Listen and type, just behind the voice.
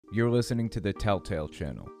You're listening to the Telltale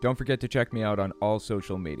Channel. Don't forget to check me out on all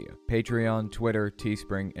social media: Patreon, Twitter,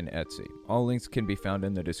 Teespring, and Etsy. All links can be found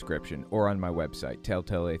in the description or on my website,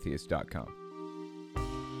 telltaleatheist.com.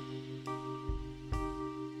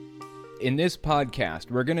 In this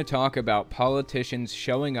podcast, we're going to talk about politicians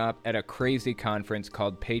showing up at a crazy conference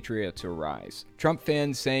called Patriots Arise, Trump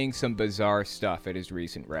fans saying some bizarre stuff at his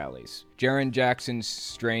recent rallies, Jaren Jackson's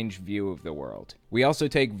strange view of the world. We also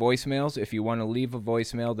take voicemails. If you want to leave a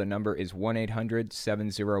voicemail, the number is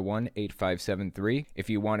 1-800-701-8573. If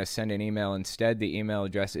you want to send an email instead, the email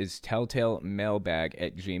address is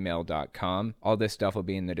telltalemailbag@gmail.com. All this stuff will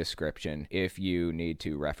be in the description if you need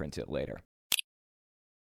to reference it later.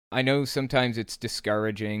 I know sometimes it's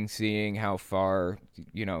discouraging seeing how far,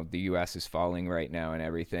 the U.S. is falling right now and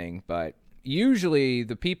everything, but usually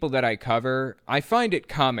the people that I cover, I find it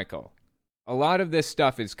comical. A lot of this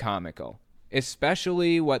stuff is comical,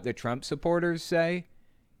 especially what the Trump supporters say.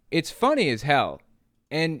 It's funny as hell,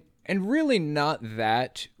 and really not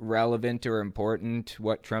that relevant or important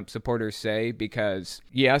what Trump supporters say, because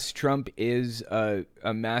yes, Trump is a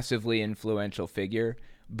massively influential figure,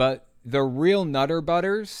 but the real nutter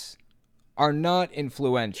butters are not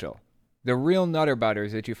influential. The real nutter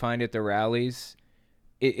butters that you find at the rallies,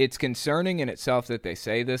 it's concerning in itself that they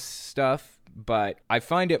say this stuff, but I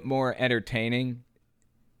find it more entertaining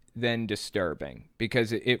than disturbing,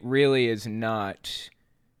 because it really is not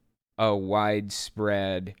a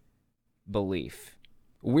widespread belief.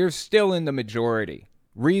 We're still in the majority.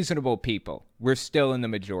 Reasonable people, we're still in the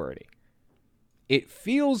majority. It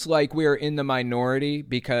feels like we're in the minority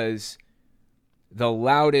because the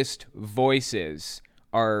loudest voices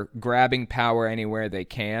are grabbing power anywhere they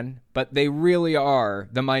can, but they really are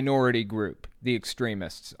the minority group. The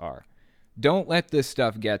extremists are. Don't let this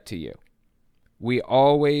stuff get to you. We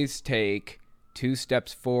always take 2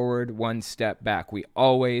 steps forward, 1 step back. We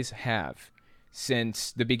always have.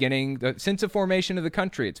 Since the beginning, since the formation of the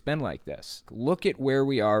country, it's been like this. Look at where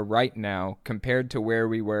we are right now compared to where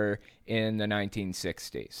we were in the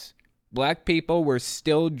 1960s. Black people were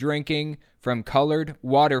still drinking from colored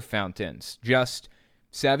water fountains just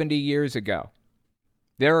 70 years ago.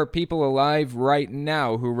 There are people alive right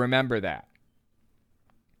now who remember that.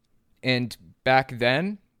 And back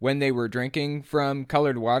then, when they were drinking from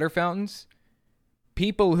colored water fountains,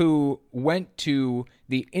 people who went to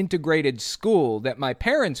the integrated school that my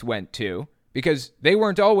parents went to, because they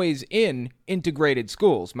weren't always in integrated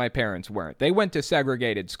schools, my parents weren't. They went to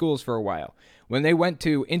segregated schools for a while. When they went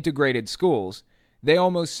to integrated schools, they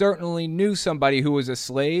almost certainly knew somebody who was a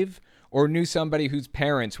slave or knew somebody whose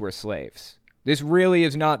parents were slaves. This really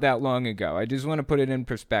is not that long ago. I just want to put it in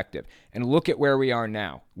perspective. And look at where we are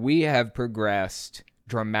now. We have progressed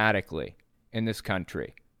dramatically in this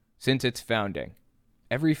country since its founding.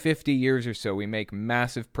 Every 50 years or so, we make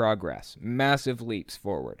massive progress, massive leaps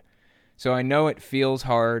forward. So I know it feels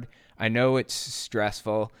hard. I know it's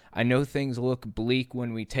stressful. I know things look bleak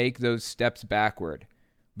when we take those steps backward.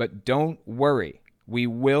 But don't worry. We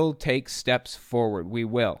will take steps forward. We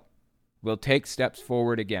will. We'll take steps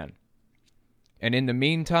forward again. And in the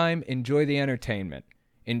meantime, enjoy the entertainment.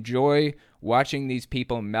 Enjoy watching these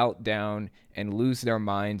people melt down and lose their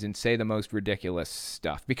minds and say the most ridiculous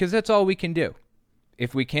stuff, because that's all we can do.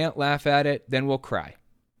 If we can't laugh at it, then we'll cry.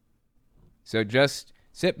 So just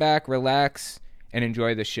sit back, relax, and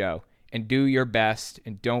enjoy the show. And do your best,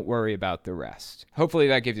 and don't worry about the rest. Hopefully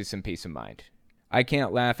that gives you some peace of mind. I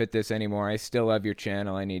can't laugh at this anymore. I still love your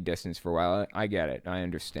channel. I need distance for a while. I get it. I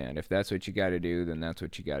understand. If that's what you got to do, then that's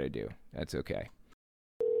what you got to do. That's okay.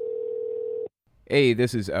 Hey,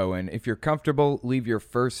 this is Owen. If you're comfortable, leave your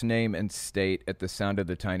first name and state at the sound of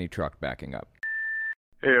the tiny truck backing up.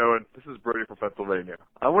 Hey, Owen, this is Brody from Pennsylvania.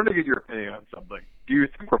 I wanted to get your opinion on something. Do you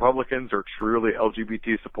think Republicans are truly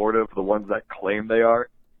LGBT supportive, the ones that claim they are?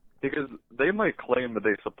 Because they might claim that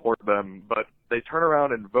they support them, but they turn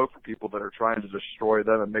around and vote for people that are trying to destroy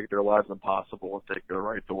them and make their lives impossible and take their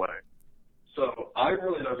rights away. So I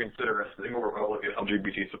really don't consider a single Republican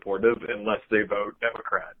LGBT supportive unless they vote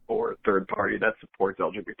Democrat or third party that supports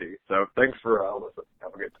LGBT. So thanks for listening.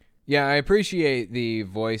 Have a good day. Yeah, I appreciate the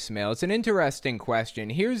voicemail. It's an interesting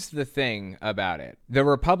question. Here's the thing about it. The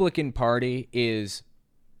Republican Party is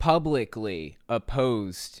publicly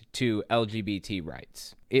opposed to LGBT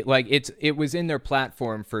rights. It was in their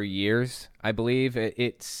platform for years. I believe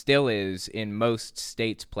it still is in most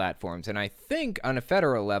states' platforms, and I think on a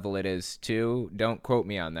federal level it is too. Don't quote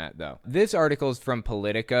me on that though. This article is from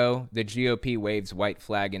Politico. The GOP waves white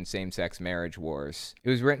flag in same-sex marriage wars. It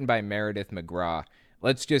was written by Meredith McGraw.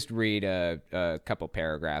 Let's just read a couple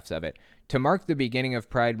paragraphs of it. To mark the beginning of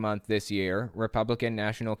Pride Month this year, Republican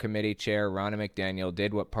National Committee Chair Ronna McDaniel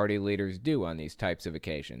did what party leaders do on these types of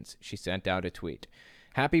occasions. She sent out a tweet.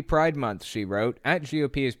 Happy Pride Month, she wrote.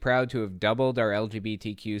 @GOP is proud to have doubled our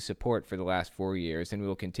LGBTQ support for the last 4 years, and we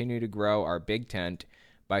will continue to grow our big tent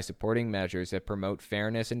by supporting measures that promote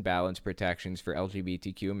fairness and balance protections for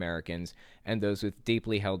LGBTQ Americans and those with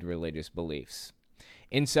deeply held religious beliefs.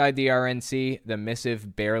 Inside the RNC, the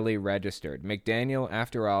missive barely registered. McDaniel,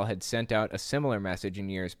 after all, had sent out a similar message in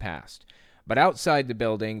years past. But outside the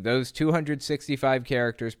building, those 265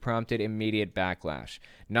 characters prompted immediate backlash,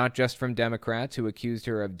 not just from Democrats who accused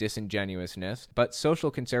her of disingenuousness, but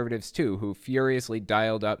social conservatives too, who furiously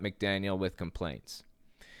dialed up McDaniel with complaints.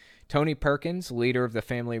 Tony Perkins, leader of the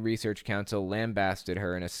Family Research Council, lambasted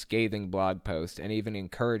her in a scathing blog post and even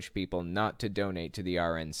encouraged people not to donate to the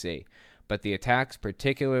RNC. But the attacks,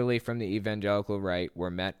 particularly from the evangelical right, were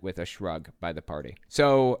met with a shrug by the party.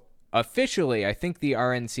 So, officially, I think the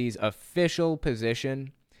RNC's official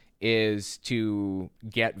position is to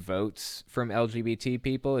get votes from LGBT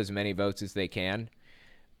people, as many votes as they can.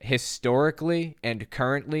 Historically and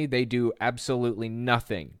currently, they do absolutely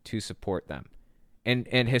nothing to support them. And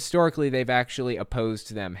historically, they've actually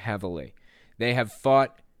opposed them heavily. They have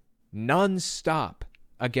fought nonstop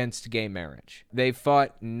against gay marriage. They've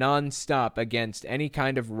fought nonstop against any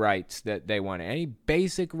kind of rights that they wanted, any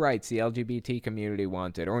basic rights the LGBT community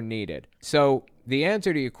wanted or needed. So the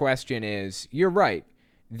answer to your question is, you're right.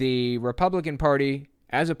 The Republican Party,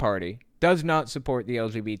 as a party, does not support the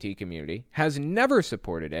LGBT community, has never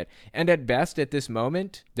supported it, and at best, at this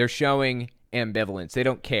moment, they're showing ambivalence. They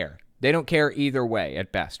don't care. They don't care either way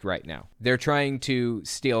at best right now. They're trying to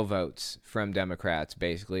steal votes from Democrats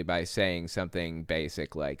basically by saying something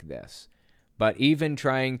basic like this. But even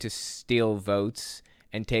trying to steal votes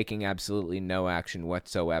and taking absolutely no action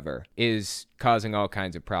whatsoever is causing all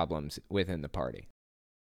kinds of problems within the party.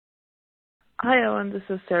 Hi, Ellen. This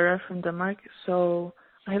is Sarah from Denmark. So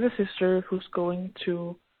I have a sister who's going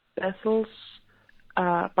to Bethel's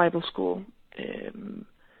Bible school.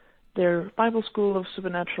 Their Bible School of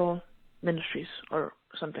Supernatural Ministries or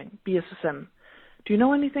something, BSSM. Do you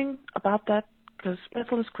know anything about that? Because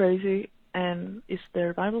Bethel is crazy, and is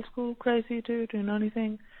their Bible school crazy too? Do you know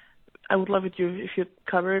anything? I would love it if you'd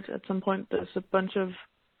cover it at some point. There's a bunch of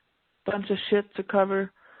shit to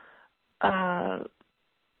cover, and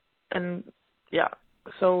yeah.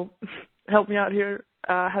 So help me out here.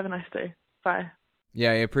 Have a nice day. Bye.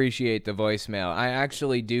 Yeah, I appreciate the voicemail. I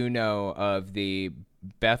actually do know of the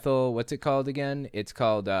Bethel, what's it called again? It's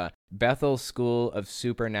called Bethel School of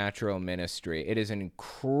Supernatural Ministry. It is an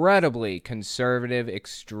incredibly conservative,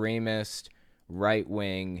 extremist,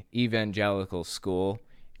 right-wing evangelical school,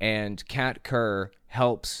 and Kat Kerr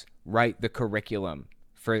helps write the curriculum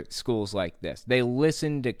for schools like this. They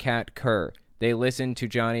listen to Kat Kerr. They listen to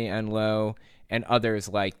Johnny Enlow and others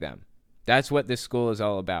like them. That's what this school is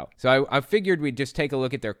all about. So I figured we'd just take a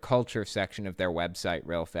look at their culture section of their website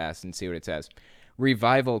real fast and see what it says.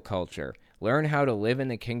 Revival culture. Learn how to live in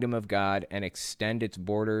the kingdom of God and extend its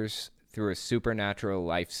borders through a supernatural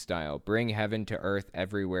lifestyle. Bring heaven to earth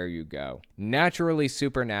everywhere you go. Naturally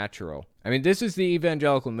supernatural. I mean, this is the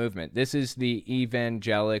evangelical movement. This is the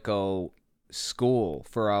evangelical school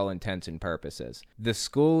for all intents and purposes. The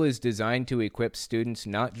school is designed to equip students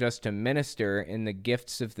not just to minister in the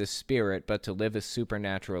gifts of the Spirit, but to live a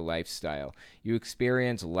supernatural lifestyle. You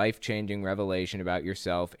experience life-changing revelation about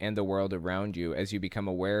yourself and the world around you as you become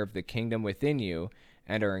aware of the kingdom within you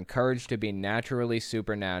and are encouraged to be naturally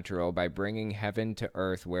supernatural by bringing heaven to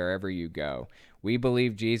earth wherever you go. We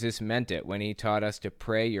believe Jesus meant it when he taught us to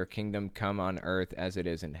pray, your kingdom come on earth as it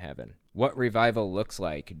is in heaven. What revival looks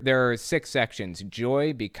like. There are 6 sections: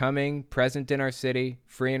 joy, becoming, present in our city,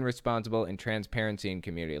 free and responsible, and transparency and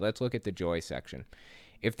community. Let's look at the joy section.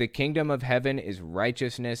 If the kingdom of heaven is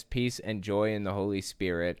righteousness, peace, and joy in the Holy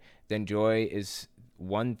Spirit, then joy is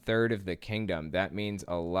 1/3 of the kingdom. That means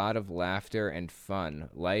a lot of laughter and fun.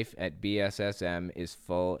 Life at BSSM is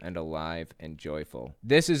full and alive and joyful.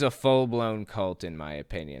 This is a full-blown cult, in my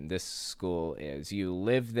opinion. This school is. You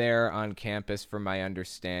live there on campus, from my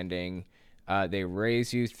understanding. They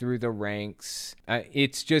raise you through the ranks.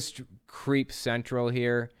 It's just creep central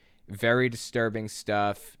here. Very disturbing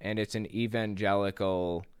stuff, and it's an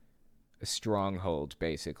evangelical stronghold,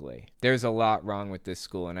 basically. There's a lot wrong with this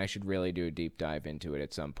school, and I should really do a deep dive into it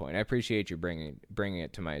at some point. I appreciate you bringing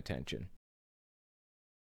it to my attention.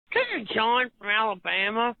 This is John from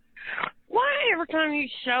Alabama. Why every time you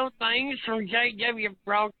show things from JW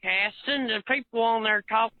Broadcasting, the people on there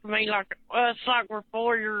talk to me like us, like we're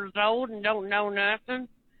 4 years old and don't know nothing?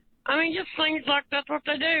 I mean, just things like that's what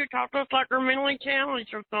they do. Talk to us like we're mentally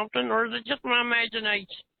challenged or something, or is it just my imagination?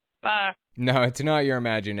 Bye. No, it's not your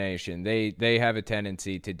imagination. They have a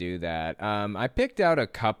tendency to do that. I picked out a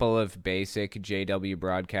couple of basic JW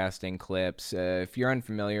Broadcasting clips. If you're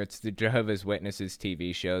unfamiliar, it's the Jehovah's Witnesses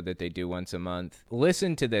TV show that they do once a month.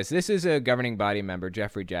 Listen to this. This is a governing body member,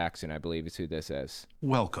 Jeffrey Jackson, I believe is who this is.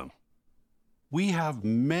 Welcome. We have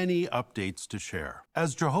many updates to share.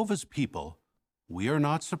 As Jehovah's people, we are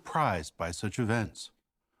not surprised by such events.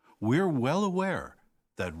 We're well aware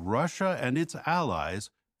that Russia and its allies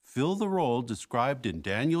fill the role described in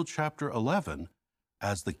Daniel chapter 11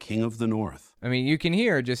 as the king of the north. I mean, you can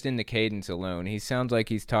hear just in the cadence alone, he sounds like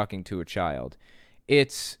he's talking to a child.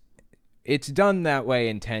 It's done that way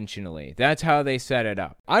intentionally. That's how they set it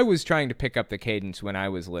up. I was trying to pick up the cadence when I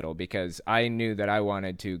was little because I knew that I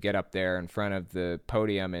wanted to get up there in front of the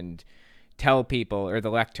podium and tell people, or the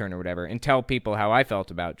lectern or whatever, and tell people how I felt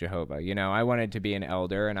about Jehovah. You know, I wanted to be an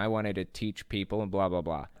elder and I wanted to teach people and blah, blah,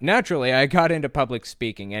 blah. Naturally, I got into public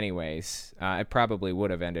speaking anyways. I probably would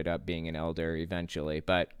have ended up being an elder eventually,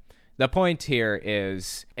 but the point here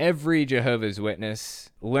is every Jehovah's Witness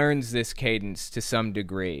learns this cadence to some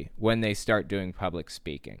degree when they start doing public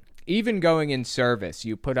speaking. Even going in service,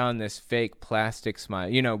 you put on this fake plastic smile,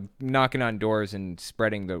 you know, knocking on doors and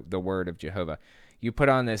spreading the word of Jehovah. You put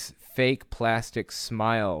on this fake plastic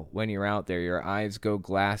smile when you're out there. Your eyes go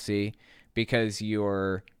glassy because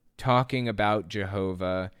you're talking about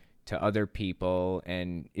Jehovah to other people,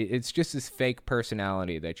 and it's just this fake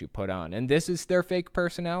personality that you put on. And this is their fake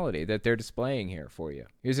personality that they're displaying here for you.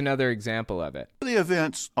 Here's another example of it. The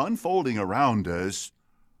events unfolding around us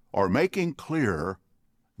are making clearer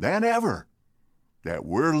than ever that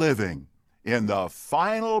we're living in the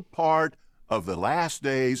final part of the last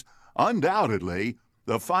days, undoubtedly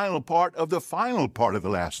the final part of the final part of the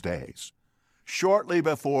last days, shortly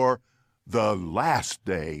before the last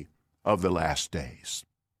day of the last days.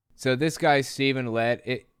 So this guy, Stephen Lett,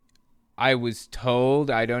 I was told,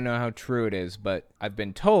 I don't know how true it is, but I've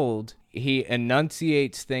been told he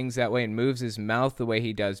enunciates things that way and moves his mouth the way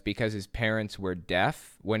he does because his parents were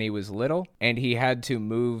deaf when he was little, and he had to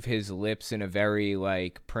move his lips in a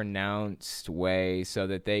very, pronounced way so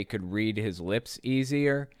that they could read his lips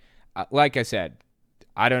easier. Like I said,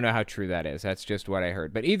 I don't know how true that is. That's just what I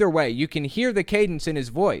heard. But either way, you can hear the cadence in his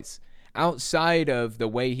voice. Outside of the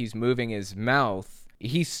way he's moving his mouth,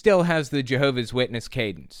 he still has the Jehovah's Witness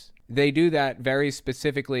cadence. They do that very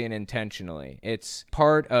specifically and intentionally. It's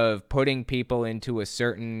part of putting people into a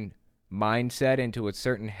certain mindset, into a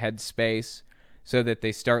certain headspace, so that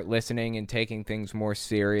they start listening and taking things more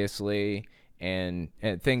seriously and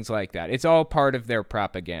things like that. It's all part of their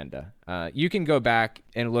propaganda. You can go back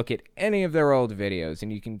and look at any of their old videos,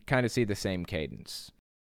 and you can kind of see the same cadence.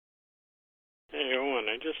 Hey, Owen,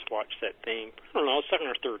 I just watched that thing. I don't know, second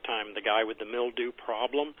or third time, the guy with the mildew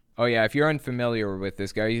problem. Oh, yeah, if you're unfamiliar with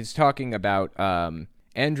this guy, he's talking about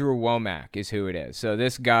Andrew Wommack is who it is. So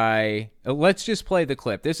this guy, let's just play the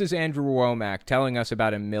clip. This is Andrew Wommack telling us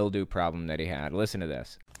about a mildew problem that he had. Listen to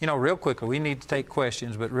this. You know, real quickly, we need to take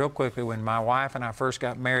questions, but real quickly, when my wife and I first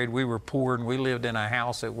got married, we were poor and we lived in a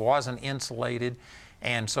house that wasn't insulated.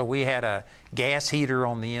 And so we had a gas heater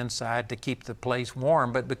on the inside to keep the place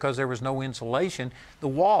warm, but because there was no insulation, the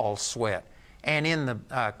walls sweat. And in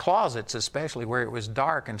the closets, especially where it was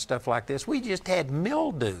dark and stuff like this, we just had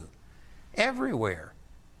mildew everywhere.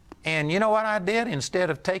 And you know what I did?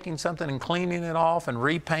 Instead of taking something and cleaning it off and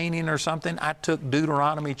repainting or something, I took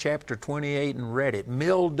Deuteronomy chapter 28 and read it.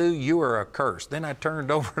 Mildew, you are accursed. Then I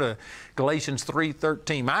turned over to Galatians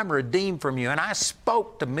 3:13. I'm redeemed from you. And I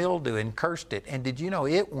spoke to mildew and cursed it. And did you know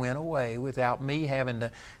it went away without me having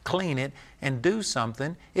to clean it and do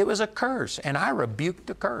something? It was a curse. And I rebuked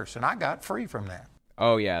the curse. And I got free from that.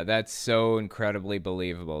 Oh, yeah, that's so incredibly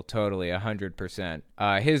believable. Totally, 100%.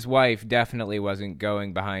 His wife definitely wasn't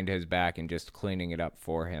going behind his back and just cleaning it up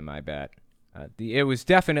for him, I bet. It was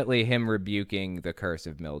definitely him rebuking the curse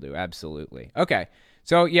of mildew, absolutely. Okay,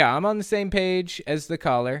 so yeah, I'm on the same page as the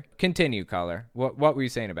caller. Continue, caller. What were you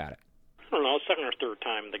saying about it? I don't know, second or third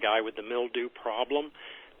time, the guy with the mildew problem,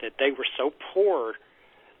 that they were so poor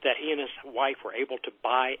that he and his wife were able to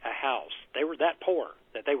buy a house. They were that poor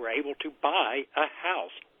that they were able to buy a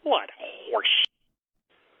house. What horse?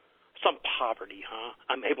 Some poverty, huh?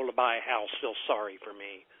 I'm able to buy a house. Feel sorry for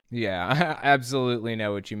me. Yeah, I absolutely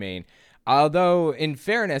know what you mean. Although, in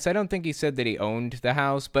fairness, I don't think he said that he owned the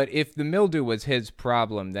house, but if the mildew was his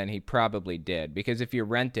problem, then he probably did. Because if you're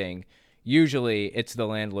renting, usually it's the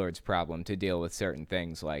landlord's problem to deal with certain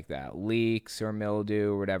things like that. Leaks or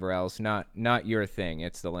mildew or whatever else. Not your thing.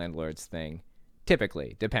 It's the landlord's thing.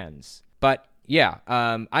 Typically. Depends. But yeah,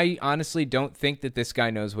 I honestly don't think that this guy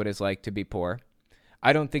knows what it's like to be poor.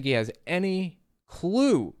 I don't think he has any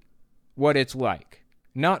clue what it's like.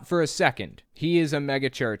 Not for a second. He is a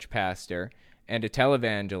megachurch pastor and a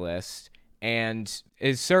televangelist and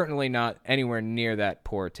is certainly not anywhere near that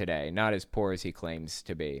poor today. Not as poor as he claims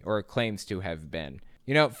to be or claims to have been.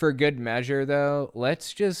 You know, for good measure, though,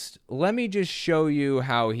 let me just show you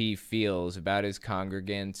how he feels about his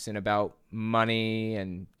congregants and about money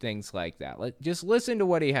and things like that. Just listen to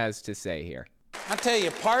what he has to say here. I tell you,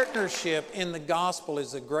 partnership in the gospel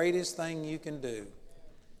is the greatest thing you can do.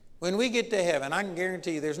 When we get to heaven, I can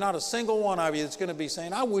guarantee you there's not a single one of you that's going to be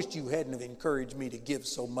saying, I wish you hadn't have encouraged me to give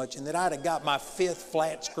so much and that I'd have got my 5th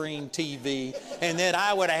flat screen TV and that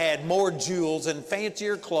I would have had more jewels and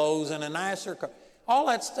fancier clothes and a nicer car. All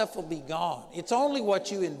that stuff will be gone. It's only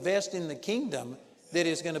what you invest in the kingdom that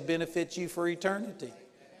is going to benefit you for eternity.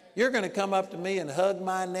 You're going to come up to me and hug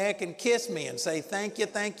my neck and kiss me and say, thank you,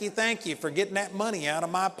 thank you, thank you for getting that money out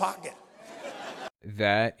of my pocket.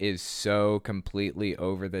 That is so completely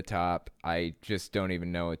over the top. I just don't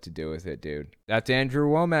even know what to do with it, dude. That's Andrew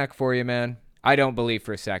Womack for you, man. I don't believe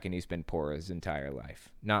for a second he's been poor his entire life.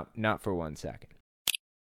 Not for 1 second.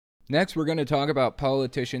 Next, we're going to talk about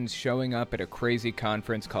politicians showing up at a crazy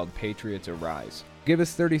conference called Patriots Arise. Give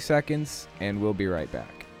us 30 seconds, and we'll be right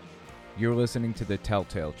back. You're listening to the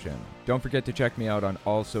Telltale Channel. Don't forget to check me out on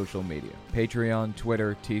all social media: Patreon,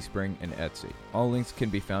 Twitter, Teespring, and Etsy. All links can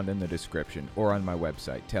be found in the description or on my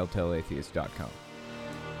website, telltaleatheist.com.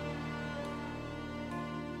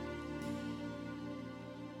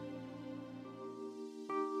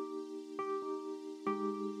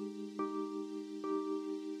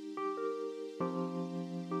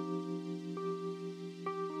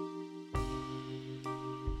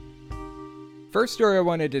 First story I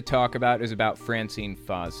wanted to talk about is about Francine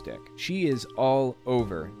Fosdick. She is all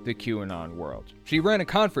over the QAnon world. She ran a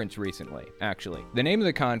conference recently, actually. The name of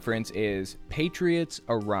the conference is Patriots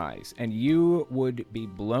Arise, and you would be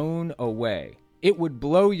blown away. It would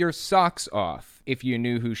blow your socks off if you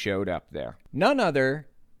knew who showed up there. None other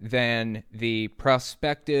than the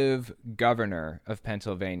prospective governor of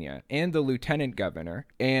Pennsylvania and the lieutenant governor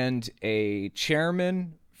and a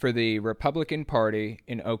chairman for the Republican Party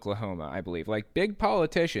in Oklahoma, I believe. Like big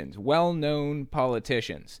politicians, well-known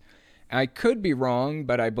politicians. I could be wrong,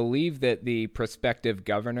 but I believe that the prospective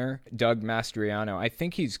governor, Doug Mastriano, I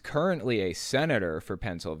think he's currently a senator for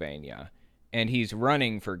Pennsylvania, and he's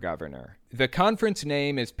running for governor. The conference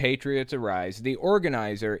name is Patriots Arise. The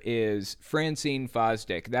organizer is Francine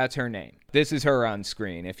Fosdick. That's her name. This is her on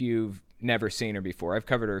screen if you've never seen her before. I've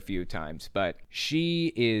covered her a few times, but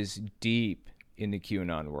she is deep in the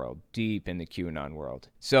QAnon world, deep in the QAnon world.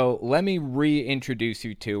 So let me reintroduce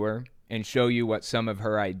you to her and show you what some of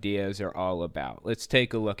her ideas are all about. Let's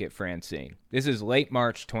take a look at Francine. This is late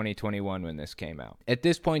March 2021 when this came out. At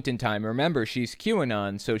this point in time, remember, she's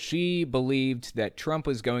QAnon, so she believed that Trump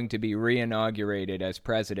was going to be re-inaugurated as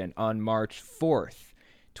president on March 4th.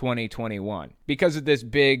 2021 because of this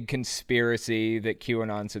big conspiracy that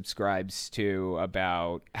QAnon subscribes to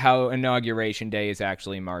about how Inauguration Day is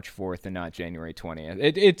actually March 4th and not January 20th.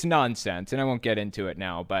 It's nonsense, and I won't get into it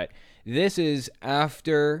now, but this is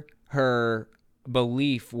after her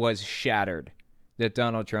belief was shattered that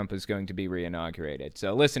Donald Trump is going to be re-inaugurated.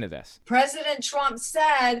 So listen to this. President Trump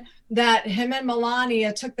said that him and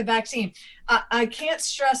Melania took the vaccine. I can't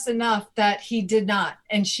stress enough that he did not,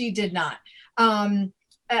 and she did not.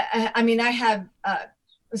 I mean, I have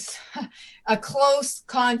a close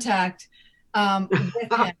contact with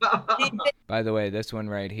him. By the way, this one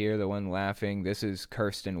right here, the one laughing, this is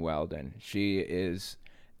Kirsten Weldon. She is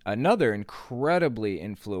another incredibly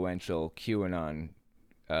influential QAnon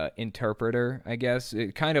interpreter, I guess.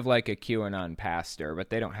 Kind of like a QAnon pastor, but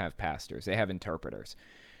they don't have pastors. They have interpreters.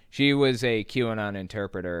 She was a QAnon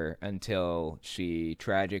interpreter until she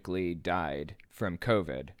tragically died from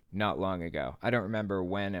COVID not long ago. I don't remember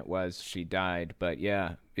when it was she died, but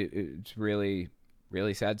yeah, it's really,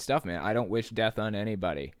 really sad stuff, man. I don't wish death on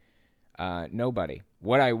anybody. Nobody.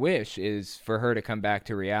 What I wish is for her to come back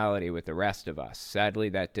to reality with the rest of us. Sadly,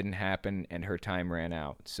 that didn't happen, and her time ran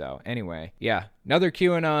out. So anyway, yeah, another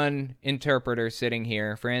QAnon interpreter sitting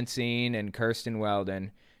here, Francine and Kirsten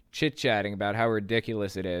Weldon, chit-chatting about how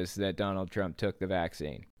ridiculous it is that Donald Trump took the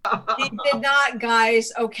vaccine. He did not,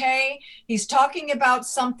 guys, okay? He's talking about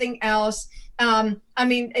something else. I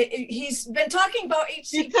mean, he's been talking about HCP.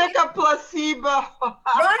 He took a placebo.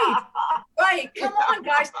 Right. Come on,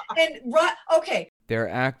 guys. And okay. They're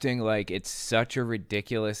acting like it's such a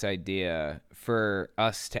ridiculous idea for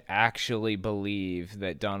us to actually believe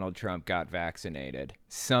that Donald Trump got vaccinated.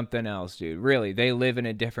 Something else, dude. Really, they live in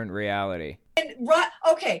a different reality. And Right.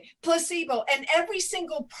 Okay. Placebo. And every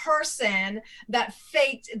single person that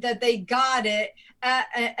faked that they got it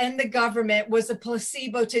and the government was a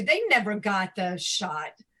placebo too. They never got the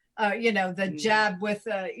shot. The jab with,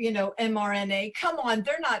 mRNA. Come on,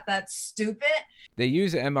 they're not that stupid. They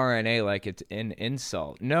use mRNA like it's an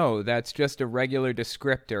insult. No, that's just a regular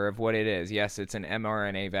descriptor of what it is. Yes, it's an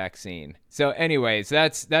mRNA vaccine. So anyways,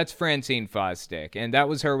 that's Francine Fosdick, and that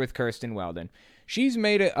was her with Kirsten Weldon. She's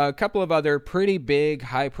made a couple of other pretty big,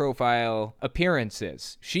 high-profile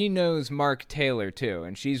appearances. She knows Mark Taylor, too,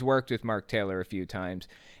 and she's worked with Mark Taylor a few times.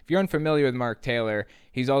 If you're unfamiliar with Mark Taylor,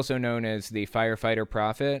 he's also known as the firefighter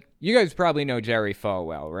prophet. You guys probably know Jerry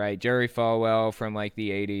Falwell, right? Jerry Falwell from like the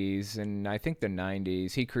 80s and I think the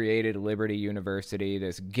 90s. He created Liberty University,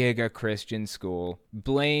 this giga Christian school,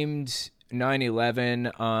 blamed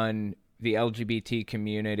 9/11 on the LGBT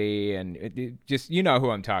community, and just, you know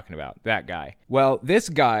who I'm talking about, that guy. Well, this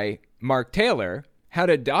guy, Mark Taylor, had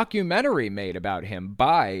a documentary made about him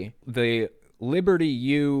by the Liberty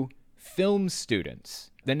U film students.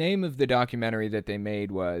 The name of the documentary that they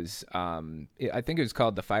made was, I think it was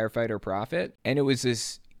called The Firefighter Prophet. And it was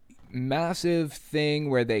this massive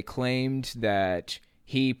thing where they claimed that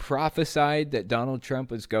he prophesied that Donald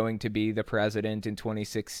Trump was going to be the president in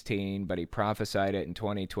 2016, but he prophesied it in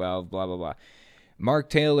 2012, blah, blah, blah. Mark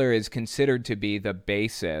Taylor is considered to be the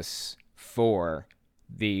basis for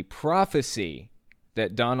the prophecy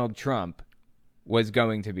that Donald Trump was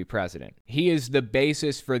going to be president. He is the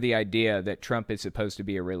basis for the idea that Trump is supposed to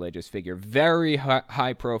be a religious figure. Very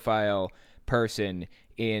high-profile person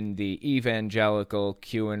in the evangelical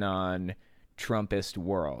QAnon Trumpist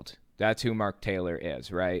world. That's who Mark Taylor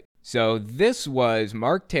is, right? So this was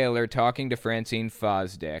Mark Taylor talking to Francine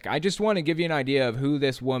Fosdick. I just want to give you an idea of who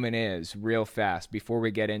this woman is real fast before we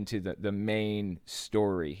get into the main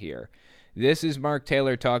story here. This is Mark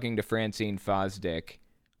Taylor talking to Francine Fosdick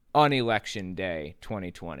on Election Day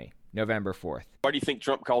 2020, November 4th. Why do you think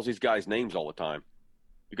Trump calls these guys names all the time?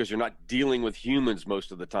 Because you're not dealing with humans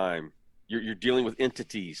most of the time. You're dealing with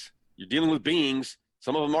entities. You're dealing with beings.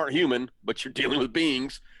 Some of them aren't human, but you're dealing with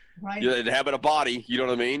beings. Right. That inhabit a body, you know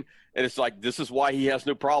what I mean? And it's like, this is why he has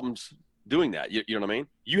no problems doing that. You know what I mean?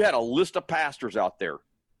 You had a list of pastors out there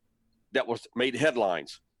that was made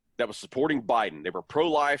headlines that was supporting Biden. They were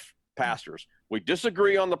pro-life pastors. We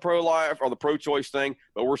disagree on the pro-life or the pro-choice thing,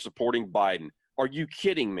 but we're supporting Biden. Are you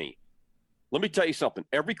kidding me? Let me tell you something.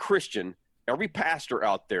 Every Christian, every pastor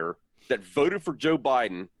out there that voted for Joe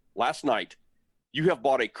Biden last night, you have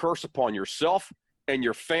brought a curse upon yourself and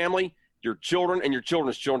your family, your children and your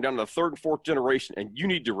children's children down to the third and fourth generation, and you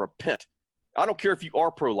need to repent. I don't care if you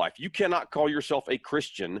are pro-life. You cannot call yourself a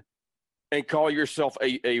Christian and call yourself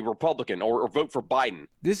a Republican or vote for Biden.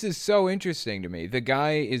 This is so interesting to me. The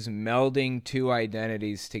guy is melding two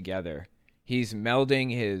identities together. He's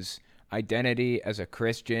melding his identity as a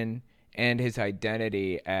Christian and his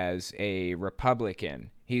identity as a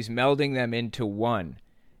Republican. He's melding them into one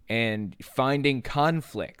and finding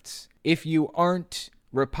conflicts. If you aren't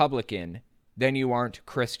Republican, then you aren't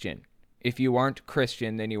Christian. If you aren't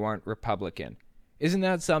Christian, then you aren't Republican. Isn't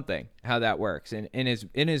that something, how that works in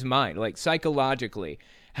his mind, like psychologically,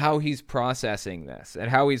 how he's processing this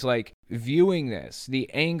and how he's like viewing this, the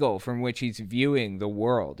angle from which he's viewing the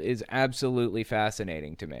world is absolutely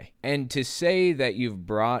fascinating to me. And to say that you've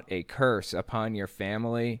brought a curse upon your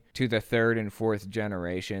family to the third and fourth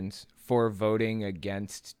generations for voting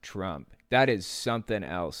against Trump, that is something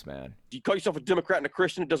else, man. You call yourself a Democrat and a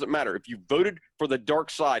Christian, it doesn't matter. If you voted for the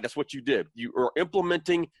dark side, that's what you did. You are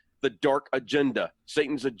implementing the dark agenda,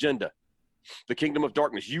 Satan's agenda, the kingdom of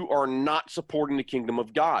darkness. You are not supporting the kingdom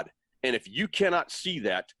of God. And if you cannot see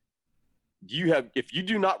that, if you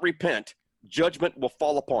do not repent, judgment will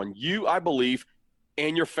fall upon you, I believe,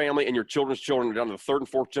 and your family and your children's children down to the third and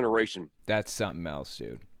fourth generation. That's something else,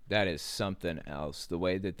 dude. That is something else. The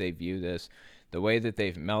way that they view this, the way that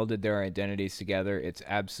they've melded their identities together, it's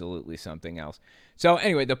absolutely something else. So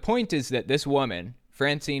anyway, the point is that this woman,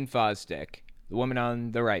 Francine Fosdick, the woman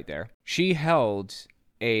on the right there, she held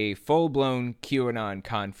a full-blown QAnon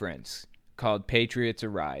conference called Patriots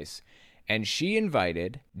Arise, and she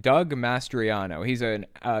invited Doug Mastriano. He's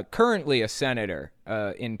currently a senator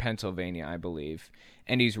in Pennsylvania, I believe,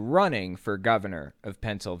 and he's running for governor of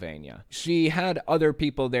Pennsylvania. She had other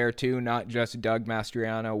people there too, not just Doug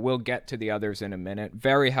Mastriano. We'll get to the others in a minute.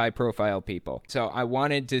 Very high-profile people. So I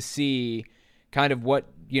wanted to see kind of what,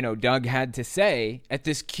 Doug had to say at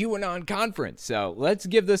this QAnon conference. So let's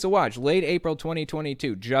give this a watch. Late April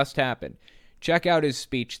 2022 just happened. Check out his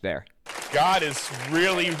speech there. God is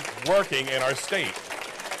really working in our state.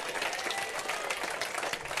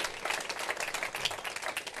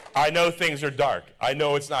 I know things are dark. I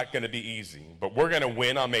know it's not going to be easy, but we're going to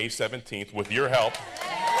win on May 17th with your help.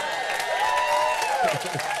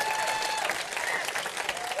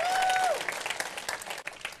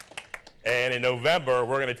 And in November,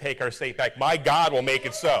 we're going to take our state back. My God will make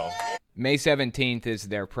it so. May 17th is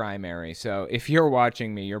their primary, so if you're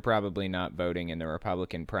watching me, you're probably not voting in the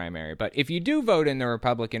Republican primary. But if you do vote in the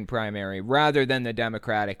Republican primary rather than the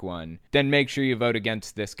Democratic one, then make sure you vote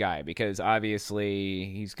against this guy, because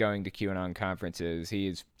obviously he's going to QAnon conferences.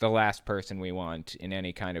 He's the last person we want in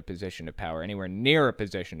any kind of position of power, anywhere near a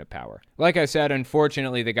position of power. Like I said,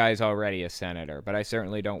 unfortunately, the guy's already a senator, but I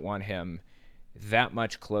certainly don't want him that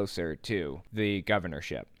much closer to the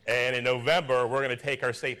governorship. And in November, we're going to take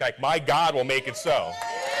our state back. My God will make it so.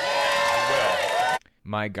 He will.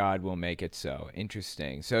 My God will make it so.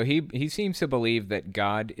 Interesting. So he seems to believe that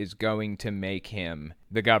God is going to make him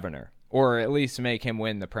the governor, or at least make him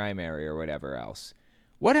win the primary or whatever else.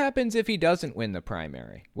 What happens if he doesn't win the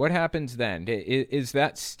primary? What happens then? Is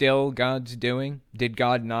that still God's doing? Did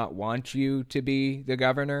God not want you to be the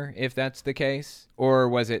governor, if that's the case? Or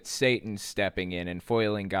was it Satan stepping in and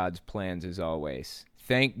foiling God's plans as always?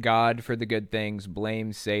 Thank God for the good things,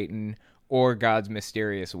 blame Satan, or God's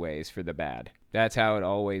mysterious ways for the bad. That's how it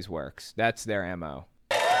always works. That's their MO.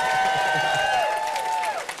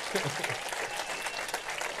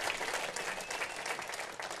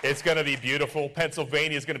 It's going to be beautiful.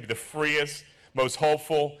 Pennsylvania is going to be the freest, most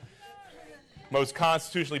hopeful, most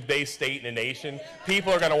constitutionally based state in the nation.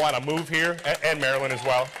 People are going to want to move here, and Maryland as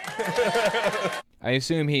well. I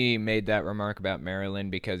assume he made that remark about Maryland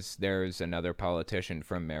because there's another politician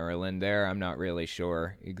from Maryland there. I'm not really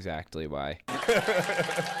sure exactly why.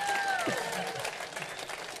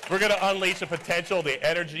 We're going to unleash the potential, the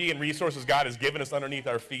energy and resources God has given us underneath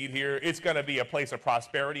our feet here. It's going to be a place of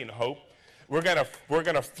prosperity and hope. We're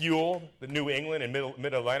gonna fuel the New England and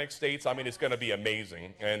Mid-Atlantic states. I mean, it's going to be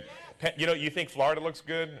amazing. And you think Florida looks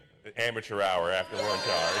good? Amateur hour after we're in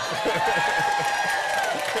charge.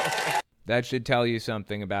 That should tell you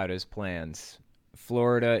something about his plans.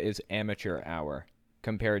 Florida is amateur hour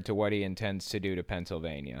compared to what he intends to do to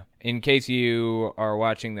Pennsylvania. In case you are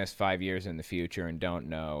watching this 5 years in the future and don't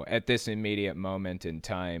know, at this immediate moment in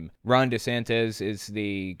time, Ron DeSantis is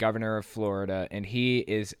the governor of Florida, and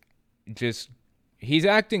he's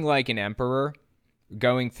acting like an emperor,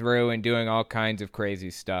 going through and doing all kinds of crazy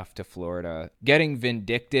stuff to Florida, getting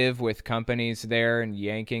vindictive with companies there and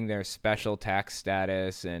yanking their special tax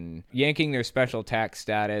status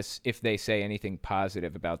if they say anything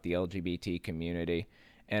positive about the LGBT community,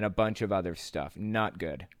 and a bunch of other stuff. Not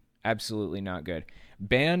good. Absolutely not good.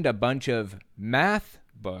 Banned a bunch of math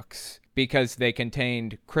books because they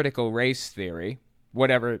contained critical race theory,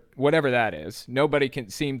 whatever that is. Nobody can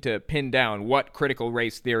seem to pin down what critical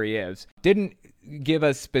race theory is. Didn't give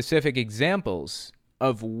us specific examples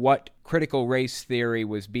of what critical race theory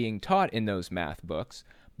was being taught in those math books,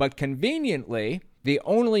 but conveniently, the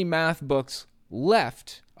only math books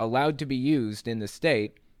left allowed to be used in the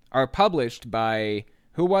state are published by,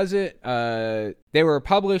 who was it? They were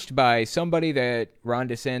published by somebody that Ron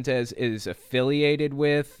DeSantis is affiliated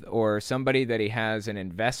with, or somebody that he has an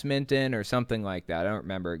investment in, or something like that. I don't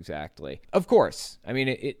remember exactly. Of course. I mean,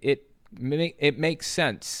 it makes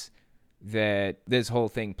sense that this whole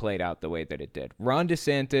thing played out the way that it did. Ron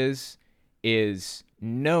DeSantis is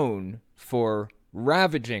known for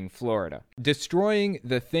ravaging Florida, destroying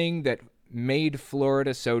the thing that made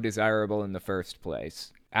Florida so desirable in the first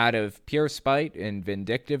place, out of pure spite and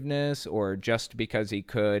vindictiveness, or just because he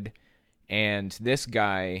could. And this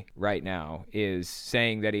guy right now is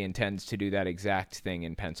saying that he intends to do that exact thing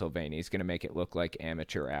in Pennsylvania. He's going to make it look like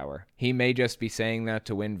amateur hour. He may just be saying that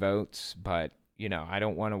to win votes, but I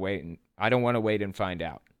don't want to wait and find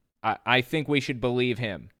out. I think we should believe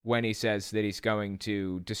him when he says that he's going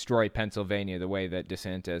to destroy Pennsylvania the way that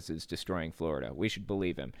DeSantis is destroying Florida. We should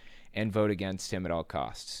believe him and vote against him at all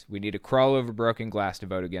costs. We need to crawl over broken glass to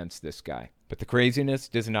vote against this guy. But the craziness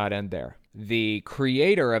does not end there. The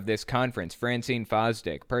creator of this conference, Francine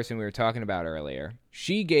Fosdick, person we were talking about earlier,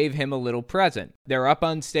 she gave him a little present. They're up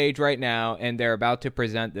on stage right now, and they're about to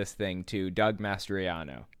present this thing to Doug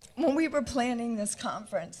Mastriano. When we were planning this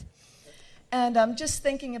conference, and I'm just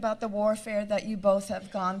thinking about the warfare that you both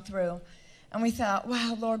have gone through, and we thought,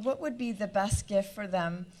 wow, Lord, what would be the best gift for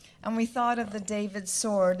them? And we thought of the David's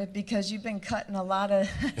sword, because you've been cutting a lot of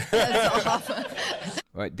heads off.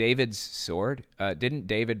 What, David's sword? Didn't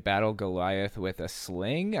David battle Goliath with a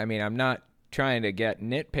sling? I mean, I'm not trying to get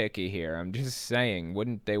nitpicky here. I'm just saying,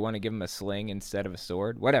 wouldn't they want to give him a sling instead of a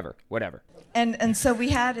sword? Whatever. And so we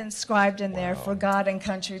had inscribed in there, for God and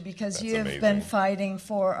country, because That's you have amazing. been fighting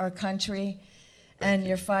for our country. and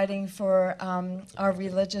you're fighting for our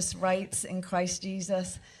religious rights in Christ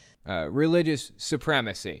Jesus. Religious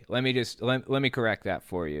supremacy. Let me correct that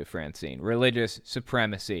for you, Francine. Religious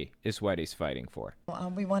supremacy is what he's fighting for.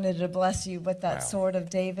 We wanted to bless you with that sword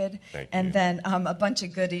of David, and you. then a bunch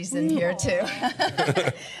of goodies in here too.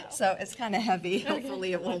 So it's kind of heavy.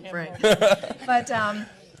 Hopefully it won't break. But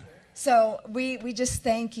so we just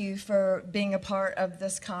thank you for being a part of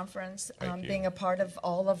this conference, being a part of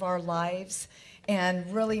all of our lives,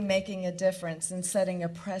 and really making a difference and setting a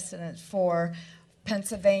precedent for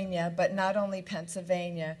Pennsylvania, but not only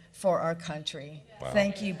Pennsylvania, for our country. Wow.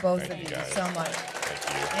 Thank you, both of you, guys. so much. Thank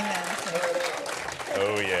you. Amen.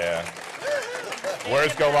 Oh, yeah.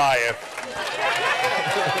 Where's Goliath?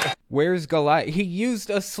 Where's Goliath? He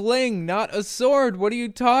used a sling, not a sword. What are you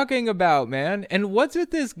talking about, man? And what's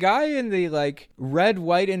with this guy in the, like, red,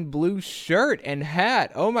 white, and blue shirt and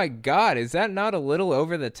hat? Oh, my God. Is that not a little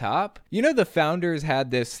over the top? You know, the founders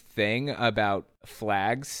had this thing about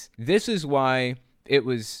flags. This is why it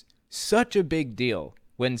was such a big deal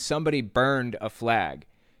when somebody burned a flag,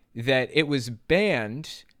 that it was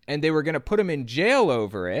banned and they were going to put him in jail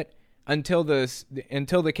over it until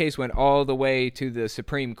the case went all the way to the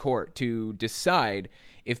Supreme Court to decide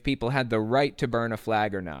if people had the right to burn a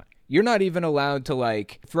flag or not. You're not even allowed to,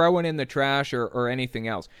 like, throw it in the trash or anything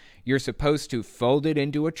else. You're supposed to fold it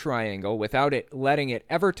into a triangle without it letting it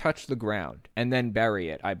ever touch the ground, and then bury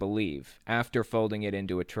it, I believe, after folding it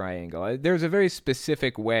into a triangle. There's a very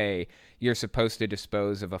specific way you're supposed to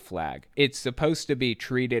dispose of a flag. It's supposed to be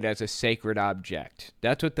treated as a sacred object.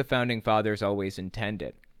 That's what the Founding Fathers always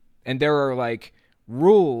intended. And there are, like,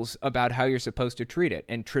 rules about how you're supposed to treat it,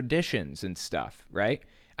 and traditions and stuff, right?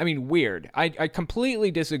 I mean, weird. I completely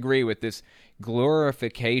disagree with this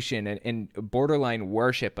glorification and borderline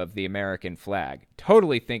worship of the American flag.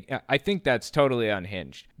 I think that's totally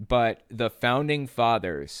unhinged. But the Founding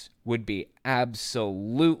Fathers would be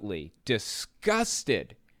absolutely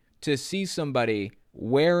disgusted to see somebody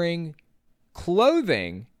wearing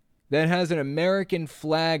clothing that has an American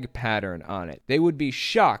flag pattern on it. They would be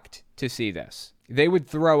shocked to see this. They would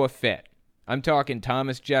throw a fit. I'm talking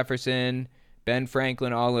Thomas Jefferson, Ben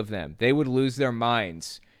Franklin, all of them. They would lose their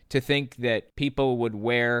minds to think that people would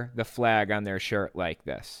wear the flag on their shirt like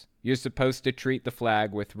this. You're supposed to treat the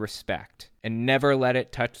flag with respect and never let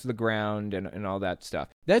it touch the ground and all that stuff.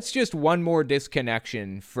 That's just one more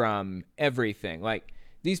disconnection from everything. Like,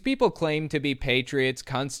 these people claim to be patriots,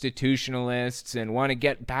 constitutionalists, and want to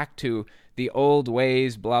get back to the old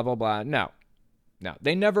ways, blah, blah, blah. No,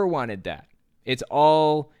 they never wanted that. It's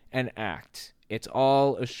all an act. It's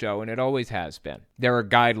all a show, and it always has been. There are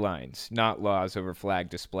guidelines, not laws over flag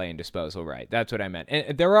display and disposal right. That's what I meant.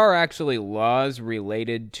 And there are actually laws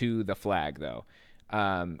related to the flag, though.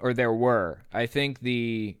 Or there were. I think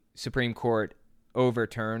the Supreme Court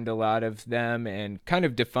overturned a lot of them and kind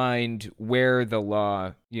of defined where the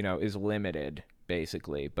law, is limited,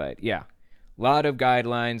 basically. But yeah, a lot of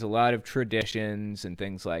guidelines, a lot of traditions and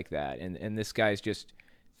things like that. And this guy's just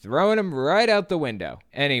throwing them right out the window.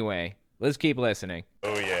 Anyway, let's keep listening.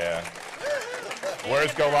 Oh, yeah.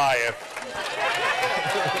 Where's Goliath?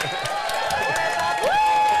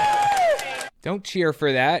 Don't cheer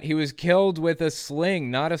for that. He was killed with a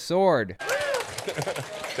sling, not a sword.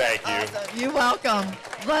 Thank you. Awesome. You're welcome.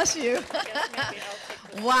 Bless you.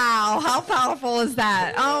 Wow, how powerful is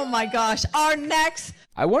that? Oh my gosh. Our next.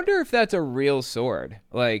 I wonder if that's a real sword.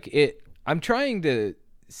 I'm trying to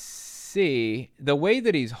see the way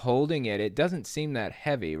that he's holding it. It doesn't seem that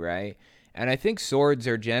heavy, right? And I think swords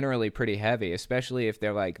are generally pretty heavy, especially if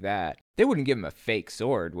they're like that. They wouldn't give him a fake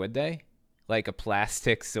sword, would they? Like a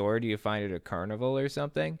plastic sword you find at a carnival or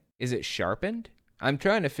something? Is it sharpened? I'm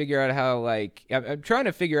trying to figure out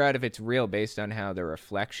if it's real based on how the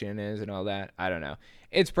reflection is and all that. I don't know.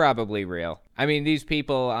 It's probably real. I mean, these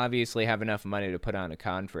people obviously have enough money to put on a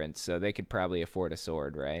conference, so they could probably afford a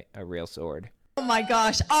sword, right? A real sword. Oh my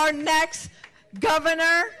gosh, our next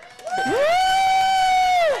governor. Woo!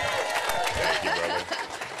 Thank you, brother.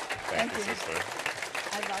 Thank you, sister.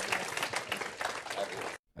 I love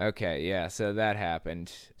you. Okay, yeah, so that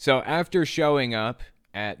happened. So after showing up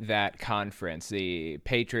at that conference, the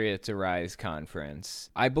Patriots Arise conference,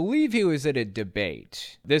 I believe he was at a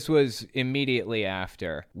debate. This was immediately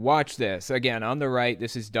after. Watch this. Again, on the right,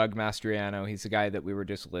 this is Doug Mastriano. He's the guy that we were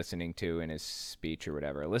just listening to in his speech or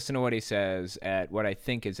whatever. Listen to what he says at what I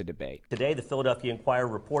think is a debate. Today, the Philadelphia Inquirer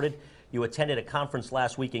reported you attended a conference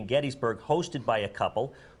last week in Gettysburg hosted by a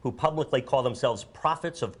couple who publicly call themselves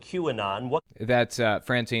prophets of QAnon. That's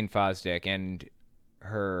Francine Fosdick and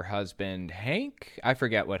her husband, Hank. I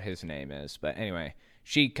forget what his name is, but anyway,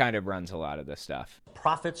 She kind of runs a lot of this stuff.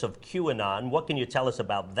 Prophets of QAnon. What can you tell us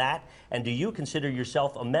about that? And do you consider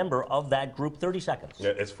yourself a member of that group? 30 seconds. Yeah,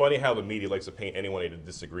 it's funny how the media likes to paint anyone they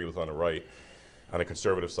disagree with on the right, on the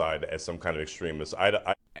conservative side, as some kind of extremist.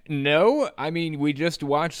 No, I mean, we just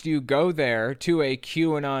watched you go there to a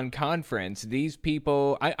QAnon conference. These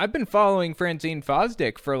people, I've been following Francine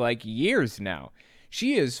Fosdick for like years now.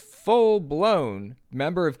 She is full-blown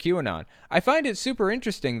member of QAnon. I find it super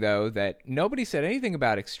interesting, though, that nobody said anything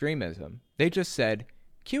about extremism. They just said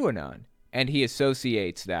QAnon, and he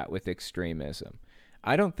associates that with extremism.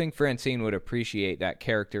 I don't think Francine would appreciate that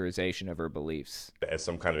characterization of her beliefs. As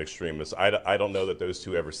some kind of extremist. I don't know that those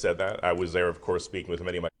two ever said that. I was there, of course, speaking with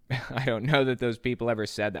many of my... I don't know that those people ever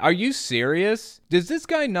said that. Are you serious? Does this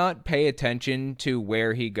guy not pay attention to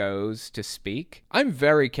where he goes to speak? I'm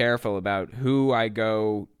very careful about who I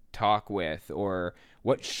go talk with or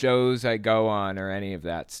what shows I go on or any of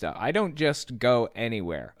that stuff. I don't just go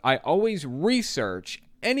anywhere. I always research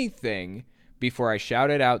anything before I shout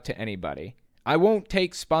it out to anybody. I won't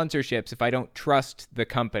take sponsorships if I don't trust the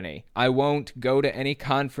company. I won't go to any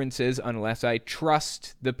conferences unless I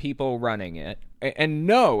trust the people running it. And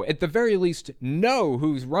know, at the very least, know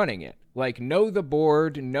who's running it. Like, know the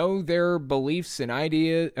board, know their beliefs and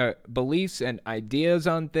ideas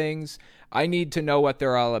on things. I need to know what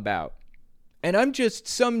they're all about. And I'm just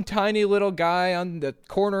some tiny little guy on the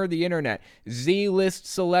corner of the internet, Z-list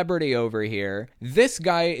celebrity over here. This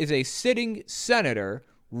guy is a sitting senator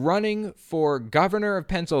running for governor of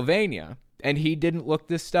Pennsylvania, and he didn't look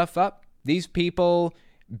this stuff up. These people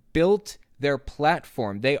built their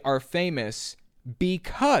platform. They are famous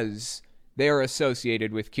because they are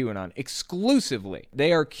associated with QAnon exclusively.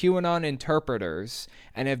 They are QAnon interpreters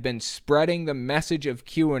and have been spreading the message of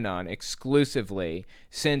QAnon exclusively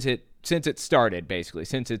since it started, basically,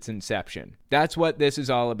 since its inception. That's what this is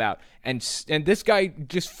all about. And this guy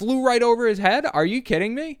just flew right over his head? Are you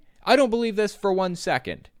kidding me? I don't believe this for 1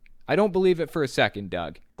 second. I don't believe it for a second,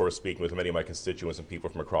 Doug. Of course, speaking with many of my constituents and people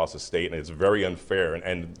from across the state, and it's very unfair.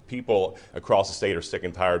 And people across the state are sick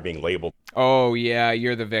and tired of being labeled. Oh, yeah,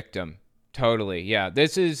 you're the victim. Totally, yeah.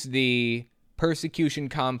 This is the persecution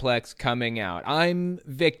complex coming out. I'm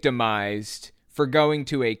victimized for going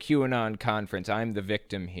to a QAnon conference. I'm the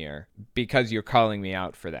victim here because you're calling me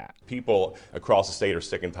out for that. People across the state are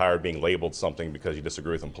sick and tired of being labeled something because you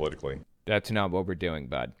disagree with them politically. That's not what we're doing,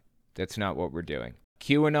 bud. That's not what we're doing.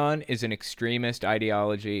 QAnon is an extremist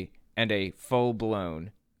ideology and a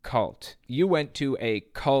full-blown cult. You went to a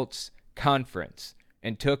cult's conference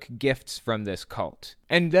and took gifts from this cult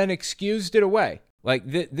and then excused it away. Like,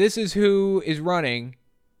 this is who is running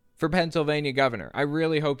for Pennsylvania governor. I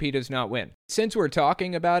really hope he does not win. Since we're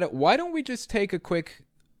talking about it, why don't we just take a quick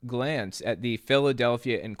glance at the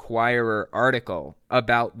Philadelphia Inquirer article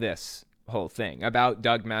about this whole thing, about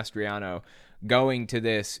Doug Mastriano going to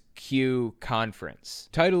this Q conference.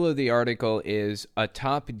 Title of the article is "A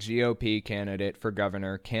Top GOP Candidate for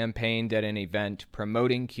Governor Campaigned at an Event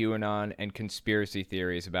Promoting QAnon and Conspiracy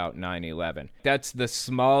Theories About 9/11." That's the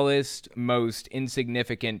smallest, most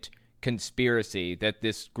insignificant conspiracy that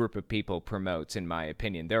this group of people promotes, in my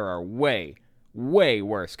opinion. There are way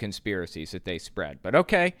worse conspiracies that they spread. But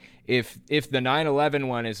okay, if the 9/11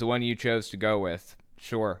 one is the one you chose to go with,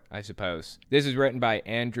 sure, I suppose. This is written by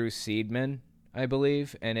Andrew Seidman, I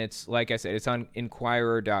believe, and it's, like I said, it's on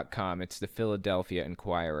Inquirer.com. It's the Philadelphia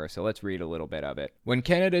Inquirer, so let's read a little bit of it. When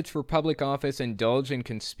candidates for public office indulge in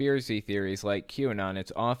conspiracy theories like QAnon,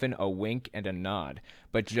 it's often a wink and a nod.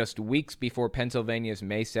 But just weeks before Pennsylvania's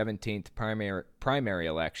May 17th primary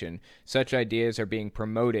election, such ideas are being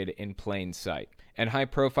promoted in plain sight. And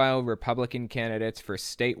high-profile Republican candidates for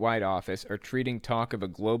statewide office are treating talk of a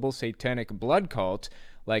global satanic blood cult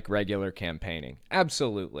like regular campaigning.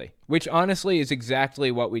 Absolutely. Which honestly is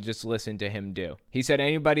exactly what we just listened to him do. He said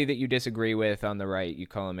anybody that you disagree with on the right, you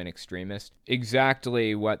call him an extremist.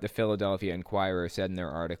 Exactly what the Philadelphia Inquirer said in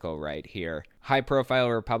their article right here.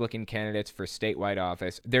 High-profile Republican candidates for statewide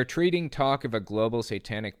office, they're treating talk of a global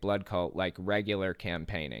satanic blood cult like regular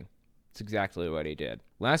campaigning. It's exactly what he did.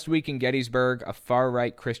 Last week in Gettysburg, a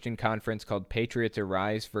far-right Christian conference called Patriots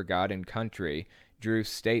Arise for God and Country drew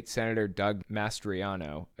State Senator Doug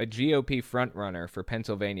Mastriano, a GOP frontrunner for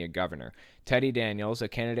Pennsylvania governor, Teddy Daniels, a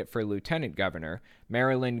candidate for lieutenant governor,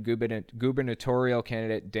 Maryland gubernatorial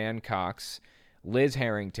candidate Dan Cox, Liz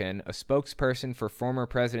Harrington, a spokesperson for former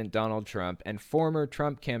President Donald Trump, and former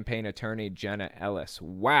Trump campaign attorney Jenna Ellis.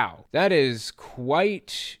 Wow, that is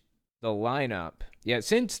quite the lineup. Yeah,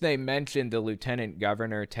 since they mentioned the lieutenant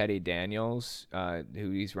governor, Teddy Daniels,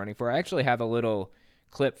 who he's running for, I actually have a little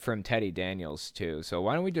clip from Teddy Daniels, too. So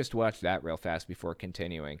why don't we just watch that real fast before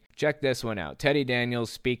continuing? Check this one out. Teddy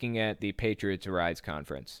Daniels speaking at the Patriots Rise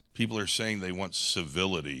conference. People are saying they want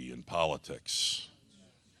civility in politics.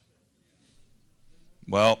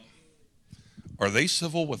 Well, are they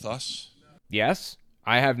civil with us? Yes.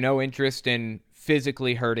 I have no interest in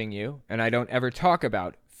physically hurting you, and I don't ever talk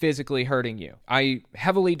about physically hurting you. I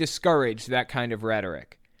heavily discourage that kind of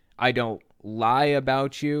rhetoric. I don't lie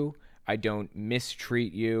about you. I don't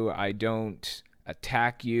mistreat you. I don't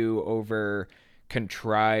attack you over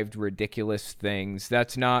contrived, ridiculous things.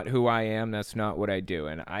 That's not who I am. That's not what I do.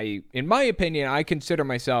 And in my opinion, I consider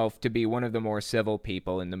myself to be one of the more civil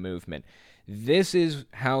people in the movement. This is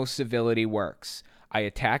how civility works. I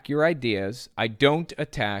attack your ideas. I don't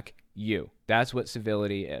attack you. That's what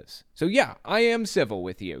civility is. So yeah, I am civil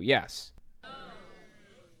with you. Yes.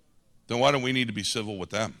 Then why don't we need to be civil with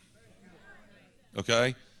them?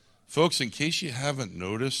 Okay? Folks, in case you haven't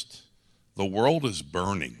noticed, the world is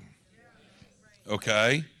burning.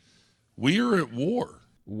 Okay? We are at war.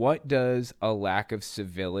 What does a lack of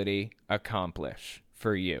civility accomplish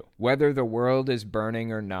for you? Whether the world is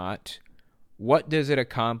burning or not, what does it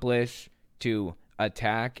accomplish to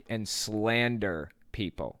attack and slander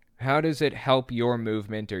people? How does it help your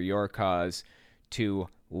movement or your cause to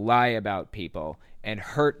lie about people and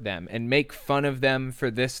hurt them and make fun of them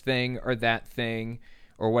for this thing or that thing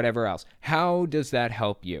or whatever else? How does that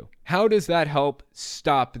help you? How does that help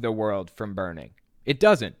stop the world from burning? It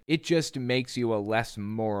doesn't. It just makes you a less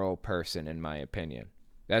moral person, in my opinion.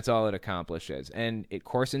 That's all it accomplishes. And it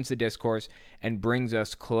coarsens the discourse and brings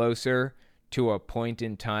us closer to a point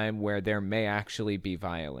in time where there may actually be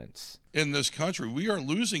violence. In this country, we are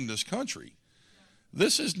losing this country.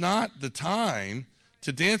 This is not the time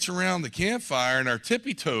to dance around the campfire in our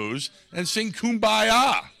tippy toes and sing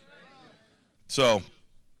Kumbaya. So,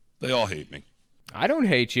 they all hate me. I don't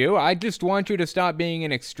hate you. I just want you to stop being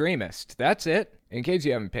an extremist. That's it. In case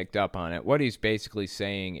you haven't picked up on it, what he's basically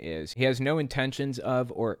saying is he has no intentions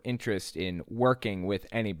of or interest in working with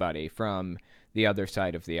anybody from the other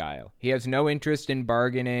side of the aisle. He has no interest in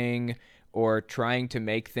bargaining or trying to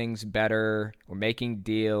make things better or making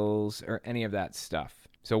deals or any of that stuff.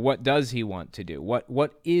 So what does he want to do?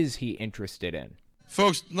 What is he interested in?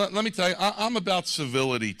 Folks, let me tell you, I'm about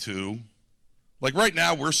civility too. Like right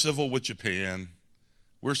now, we're civil with Japan.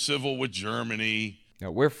 We're civil with Germany. No,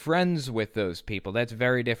 we're friends with those people. That's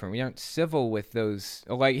very different. We aren't civil with those.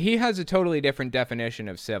 Like, he has a totally different definition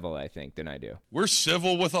of civil, I think, than I do. We're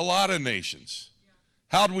civil with a lot of nations.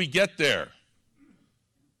 How'd we get there?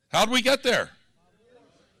 How'd we get there?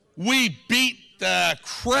 We beat the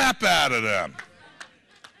crap out of them.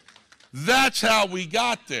 That's how we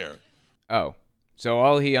got there. Oh, so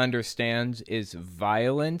all he understands is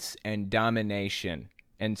violence and domination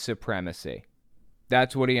and supremacy.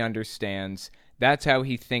 That's what he understands. That's how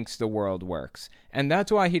he thinks the world works. And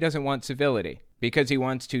that's why he doesn't want civility, because he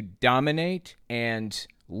wants to dominate and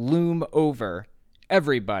loom over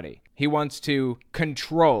everybody. He wants to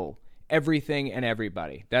control everything and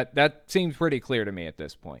everybody. That seems pretty clear to me at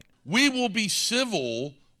this point. We will be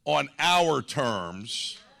civil on our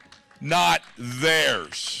terms, not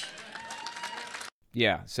theirs.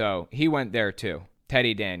 Yeah, so he went there too.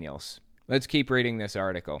 Teddy Daniels. Let's keep reading this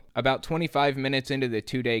article. About 25 minutes into the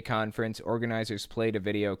two-day conference, organizers played a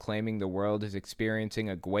video claiming the world is experiencing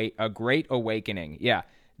a great awakening. Yeah,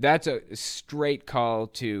 that's a straight call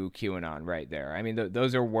to QAnon right there. I mean,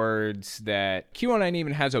 those are words that QAnon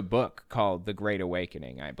even has a book called The Great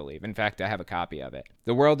Awakening, I believe. In fact, I have a copy of it.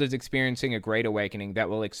 The world is experiencing a great awakening that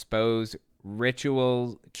will expose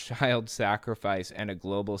ritual child sacrifice and a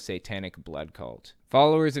global satanic blood cult.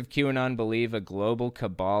 Followers of QAnon believe a global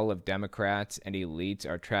cabal of Democrats and elites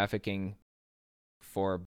are trafficking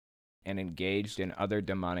for and engaged in other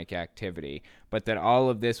demonic activity, but that all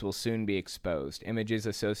of this will soon be exposed. Images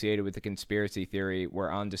associated with the conspiracy theory were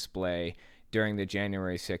on display during the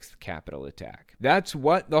January 6th Capitol attack. That's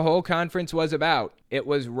what the whole conference was about. It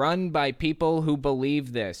was run by people who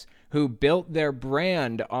believe this, who built their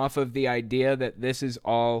brand off of the idea that this is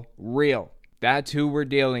all real. That's who we're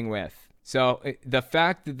dealing with. So the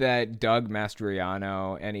fact that Doug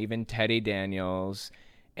Mastriano and even Teddy Daniels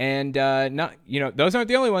and those aren't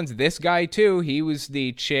the only ones. This guy too, he was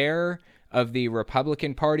the chair of the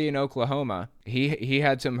Republican Party in Oklahoma. He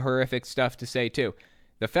had some horrific stuff to say too.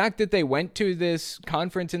 The fact that they went to this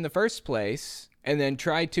conference in the first place and then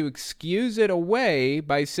tried to excuse it away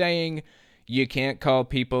by saying you can't call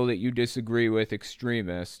people that you disagree with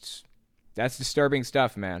extremists. That's disturbing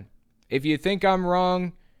stuff, man. If you think I'm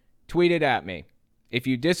wrong, tweet it at me. If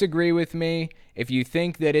you disagree with me, if you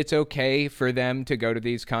think that it's okay for them to go to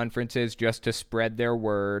these conferences just to spread their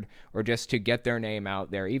word or just to get their name out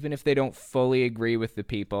there, even if they don't fully agree with the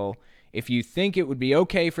people, if you think it would be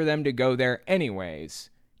okay for them to go there anyways,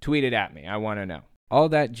 tweet it at me. I want to know. All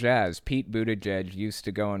that jazz. Pete Buttigieg used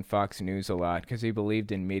to go on Fox News a lot because he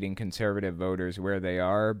believed in meeting conservative voters where they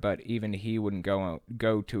are, but even he wouldn't go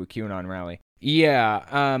to a QAnon rally. Yeah,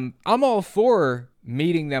 I'm all for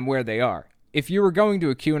meeting them where they are. If you were going to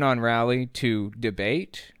a QAnon rally to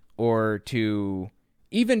debate or to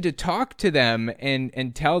even to talk to them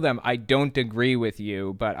and tell them, I don't agree with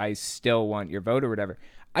you, but I still want your vote or whatever,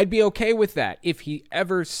 I'd be okay with that if he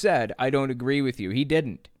ever said, I don't agree with you. He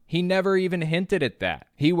didn't. He never even hinted at that.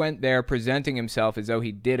 He went there presenting himself as though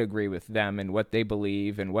he did agree with them and what they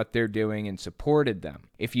believe and what they're doing and supported them.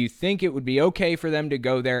 If you think it would be okay for them to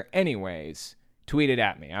go there anyways, tweet it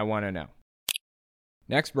at me. I want to know.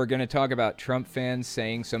 Next, we're going to talk about Trump fans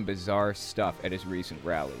saying some bizarre stuff at his recent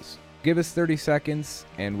rallies. Give us 30 seconds,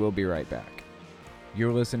 and we'll be right back.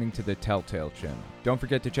 You're listening to the Telltale Channel. Don't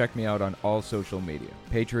forget to check me out on all social media: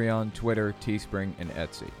 Patreon, Twitter, Teespring, and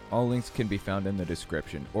Etsy. All links can be found in the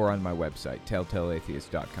description or on my website,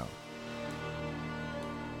 telltaleatheist.com.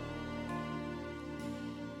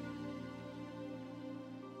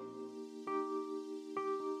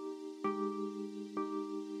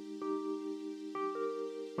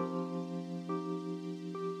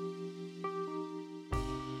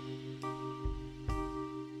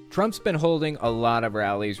 Trump's been holding a lot of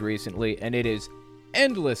rallies recently, and it is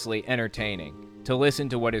endlessly entertaining to listen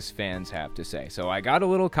to what his fans have to say. So I got a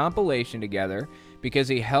little compilation together because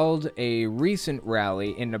he held a recent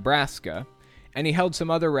rally in Nebraska, and he held some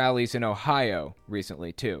other rallies in Ohio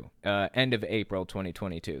recently too, end of April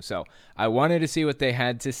 2022. So I wanted to see what they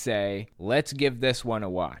had to say. Let's give this one a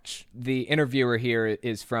watch. The interviewer here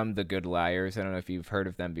is from The Good Liars. I don't know if you've heard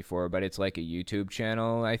of them before, but it's like a YouTube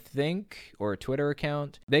channel, I think, or a Twitter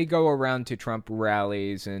account. They go around to Trump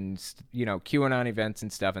rallies and, QAnon events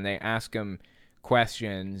and stuff, and they ask him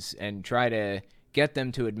questions and try to get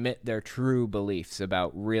them to admit their true beliefs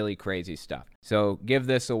about really crazy stuff. So give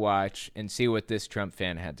this a watch and see what this Trump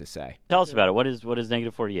fan had to say. Tell us about it. What is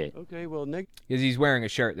negative 48? Okay, well, because he's wearing a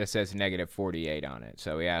shirt that says negative 48 on it,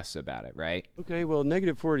 so he asks about it, right? Okay, well,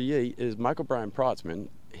 negative 48 is Michael Brian Protzman.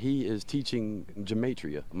 He is teaching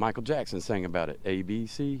gematria. Michael Jackson sang about it. A, B,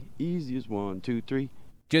 C, easy as 1, 2, 3.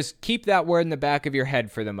 Just keep that word in the back of your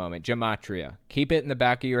head for the moment, gematria. Keep it in the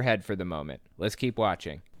back of your head for the moment. Let's keep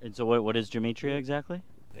watching. And so what is gematria exactly?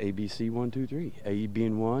 A, B, C, 1, 2, 3. A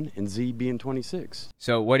being 1 and Z being 26.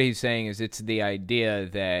 So what he's saying is it's the idea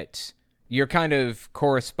that you're kind of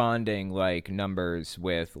corresponding like numbers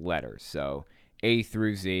with letters. So A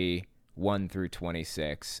through Z, 1 through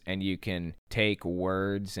 26. And you can take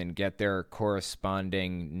words and get their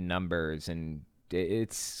corresponding numbers. And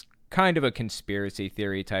it's kind of a conspiracy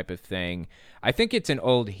theory type of thing. I think it's an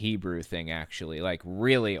old Hebrew thing, actually, like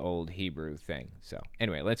really old Hebrew thing. So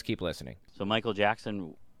anyway, let's keep listening. So Michael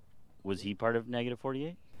Jackson, was he part of negative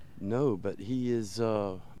 48? No, but he is.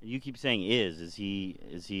 You keep saying is he?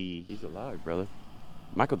 He's alive, brother.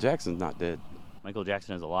 Michael Jackson's not dead. Michael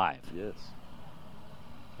Jackson is alive. Yes.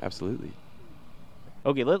 Absolutely.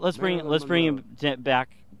 Okay, let's bring him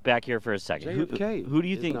back here for a second. JFK who do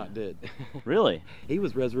you think? Not dead. Really? He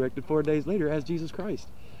was resurrected 4 days later as Jesus Christ,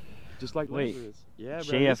 just like Wait, Lazarus. Yeah,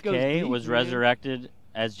 bro, JFK was resurrected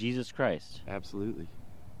as Jesus Christ. Absolutely,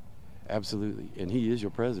 absolutely, and he is your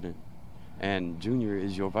president, and Junior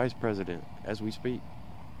is your vice president as we speak.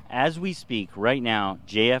 As we speak, right now,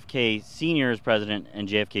 JFK Sr. is president and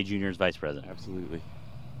JFK Jr. is vice president. Absolutely.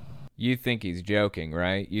 You think he's joking,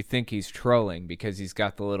 right? You think he's trolling because he's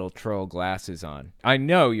got the little troll glasses on. I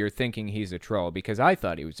know you're thinking he's a troll because I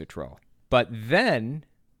thought he was a troll. But then,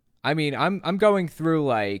 I mean, I'm going through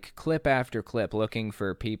like clip after clip looking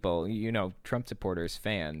for people, Trump supporters,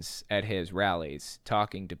 fans at his rallies,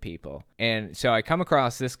 talking to people. And so I come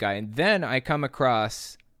across this guy, and then I come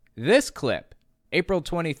across this clip. April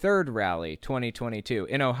 23rd rally, 2022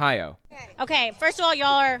 in Ohio. Okay, first of all, y'all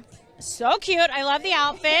are so cute. I love the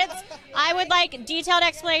outfits. I would like detailed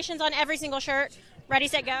explanations on every single shirt. Ready,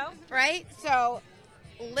 set, go. Right? So,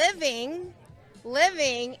 living,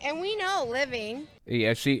 and we know living.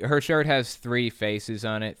 Yeah, her shirt has 3 faces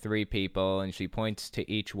on it, 3 people, and she points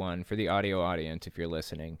to each one for the audio audience if you're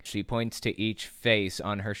listening. She points to each face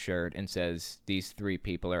on her shirt and says these 3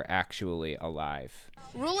 people are actually alive.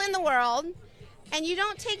 Ruling the world, And you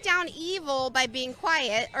don't take down evil by being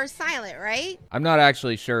quiet or silent, right? I'm not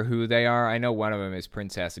actually sure who they are. I know one of them is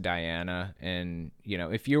Princess Diana. And, you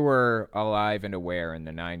know, if you were alive and aware in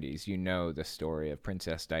the 90s, you know the story of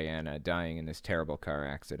Princess Diana dying in this terrible car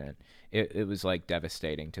accident. It was, like,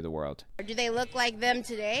 devastating to the world. Do they look like them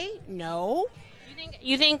today? No.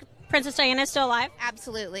 You think Princess Diana is still alive?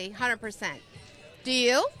 Absolutely, 100%. Do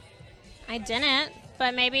you? I didn't,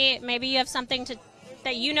 but maybe you have something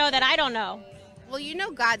that you know that I don't know. Well, you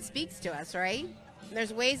know God speaks to us, right?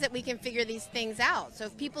 There's ways that we can figure these things out. So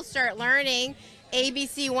if people start learning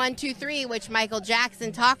ABC 1, 2, 3, which Michael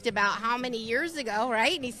Jackson talked about how many years ago,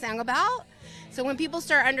 right? And he sang about. So when people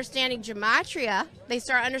start understanding gematria, they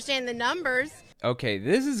start understanding the numbers. Okay,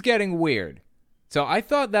 this is getting weird. So I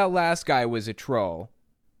thought that last guy was a troll,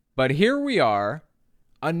 but here we are,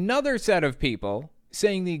 another set of people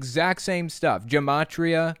saying the exact same stuff.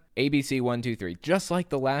 Gematria, ABC 1, 2, 3, just like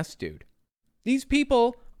the last dude. These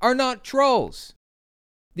people are not trolls.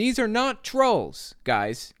 These are not trolls,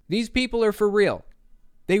 guys. These people are for real.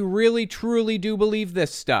 They really, truly do believe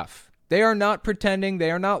this stuff. They are not pretending.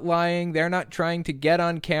 They are not lying. They're not trying to get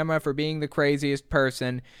on camera for being the craziest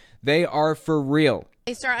person. They are for real.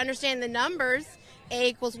 They start understanding the numbers. A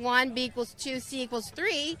equals 1, B equals 2, C equals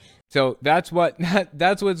 3. So that's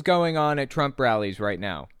what's going on at Trump rallies right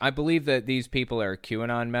now. I believe that these people are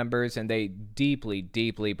QAnon members, and they deeply,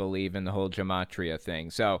 deeply believe in the whole gematria thing.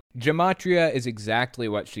 So gematria is exactly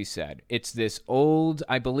what she said. It's this old,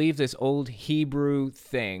 I believe this old Hebrew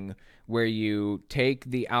thing where you take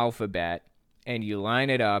the alphabet and you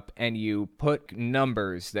line it up and you put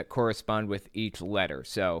numbers that correspond with each letter.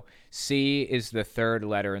 So C is the third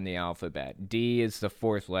letter in the alphabet. D is the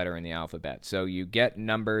fourth letter in the alphabet. So you get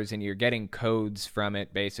numbers and you're getting codes from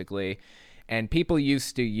it, basically. And people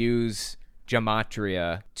used to use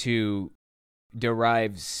gematria to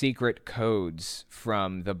derive secret codes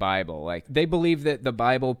from the Bible. Like, they believe that the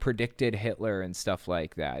Bible predicted Hitler and stuff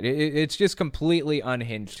like that. It's just completely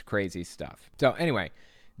unhinged, crazy stuff. So anyway,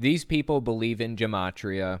 these people believe in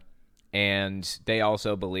gematria, and they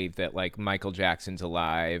also believe that, like, Michael Jackson's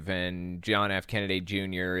alive and John F. Kennedy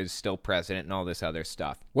Jr. is still president and all this other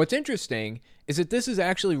stuff. What's interesting is that this is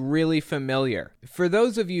actually really familiar. For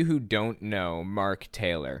those of you who don't know Mark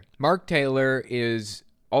Taylor is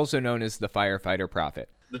also known as the firefighter prophet.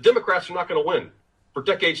 The Democrats are not going to win for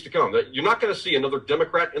decades to come. You're not going to see another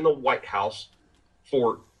Democrat in the White House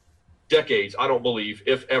for decades, I don't believe,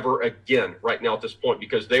 if ever again, right now at this point,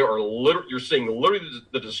 because they are you're seeing literally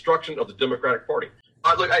the destruction of the Democratic Party.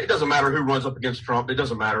 Look, it doesn't matter who runs up against Trump. It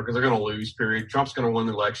doesn't matter because they're going to lose, period. Trump's going to win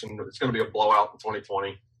the election. It's going to be a blowout in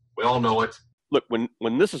 2020. We all know it. Look,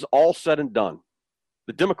 when this is all said and done,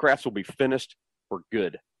 the Democrats will be finished for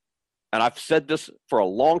good. And I've said this for a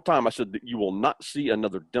long time. I said that you will not see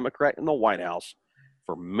another Democrat in the White House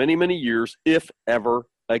for many, many years, if ever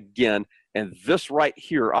again. And this right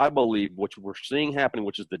here, I believe, which we're seeing happening,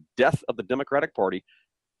 which is the death of the Democratic Party,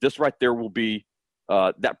 this right there will be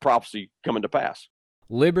that prophecy coming to pass.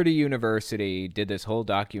 Liberty University did this whole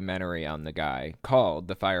documentary on the guy called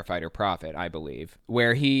The Firefighter Prophet, I believe,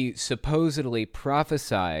 where he supposedly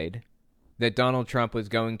prophesied that Donald Trump was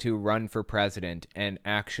going to run for president and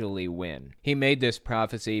actually win. He made this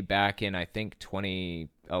prophecy back in, I think,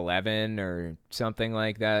 2011 or something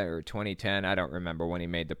like that, or 2010. I don't remember when he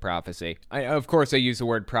made the prophecy. Of course, I use the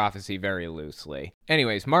word prophecy very loosely.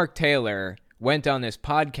 Anyways, Mark Taylor went on this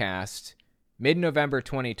podcast mid-November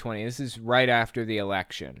 2020. This is right after the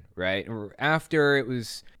election, right? After it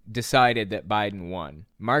was decided that Biden won.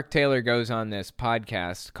 Mark Taylor goes on this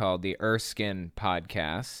podcast called the Erskine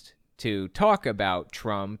Podcast to talk about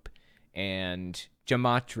Trump and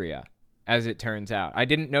gematria, as it turns out. I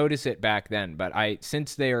didn't notice it back then, but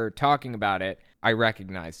since they are talking about it, I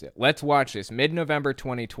recognized it. Let's watch this. Mid-November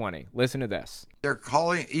 2020. Listen to this. They're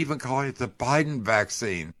even calling it the Biden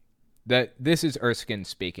vaccine. This is Erskine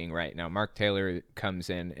speaking right now. Mark Taylor comes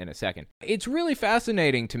in a second. It's really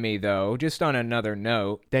fascinating to me, though, just on another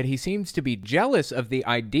note, that he seems to be jealous of the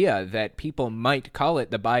idea that people might call it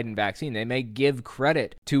the Biden vaccine. They may give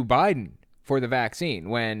credit to Biden for the vaccine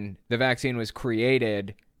when the vaccine was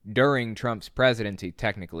created during Trump's presidency,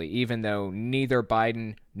 technically, even though neither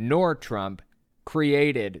Biden nor Trump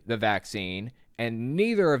created the vaccine, and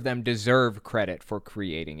neither of them deserve credit for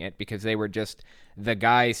creating it because they were just the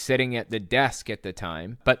guy sitting at the desk at the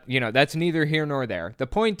time. But, that's neither here nor there. The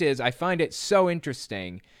point is, I find it so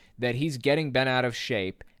interesting that he's getting bent out of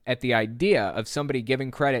shape at the idea of somebody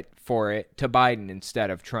giving credit for it to Biden instead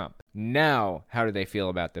of Trump. Now, how do they feel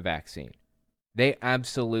about the vaccine? They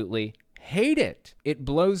absolutely hate it. It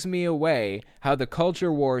blows me away how the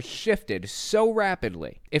culture war shifted so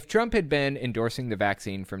rapidly. If Trump had been endorsing the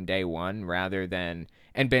vaccine from day one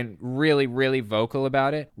and been really, really vocal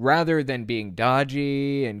about it, rather than being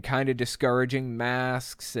dodgy and kind of discouraging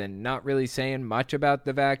masks and not really saying much about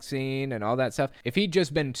the vaccine and all that stuff, if he'd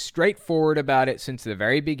just been straightforward about it since the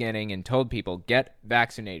very beginning and told people, get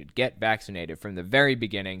vaccinated from the very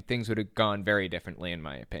beginning, things would have gone very differently, in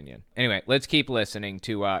my opinion. Anyway, let's keep listening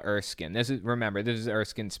to Erskine. This is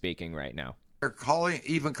Erskine speaking right now. They're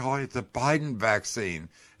even calling it the Biden vaccine.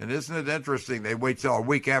 And isn't it interesting? They wait till a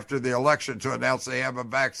week after the election to announce they have a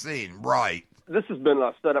vaccine. Right. This has been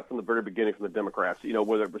set up from the very beginning from the Democrats.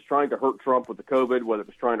 Whether it was trying to hurt Trump with the COVID, whether it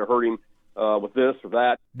was trying to hurt him with this or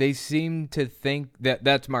that. They seem to think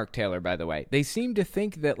that's Mark Taylor, by the way. They seem to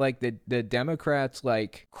think that the Democrats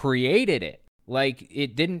created it.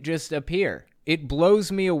 It didn't just appear. It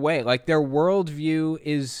blows me away. Their worldview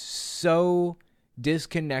is so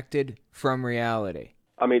disconnected from reality.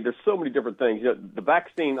 I mean, there's so many different things. The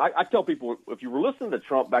vaccine, I tell people, if you were listening to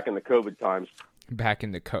Trump back in the COVID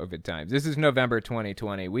times. This is November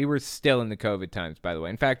 2020. We were still in the COVID times, by the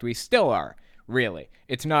way. In fact, we still are, really.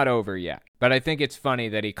 It's not over yet. But I think it's funny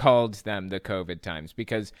that he called them the COVID times,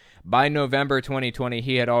 because by November 2020,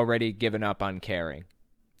 he had already given up on caring.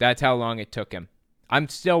 That's how long it took him. I'm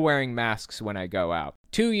still wearing masks when I go out.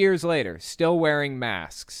 2 years later, still wearing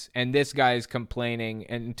masks, and this guy's complaining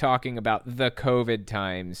and talking about the COVID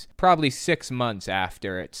times probably 6 months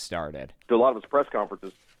after it started. To a lot of his press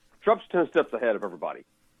conferences, Trump's 10 steps ahead of everybody.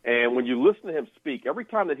 And when you listen to him speak, every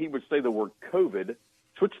time that he would say the word COVID,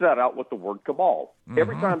 switch that out with the word cabal. Mm-hmm.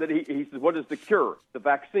 Every time that he says, what is the cure? The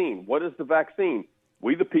vaccine. What is the vaccine?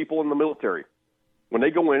 We, the people in the military. When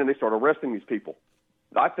they go in and they start arresting these people.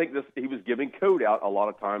 I think he was giving code out a lot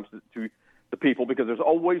of times to the people, because there's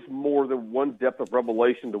always more than one depth of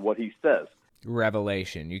revelation to what he says.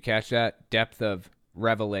 Revelation. You catch that? Depth of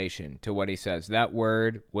revelation to what he says. That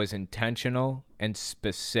word was intentional and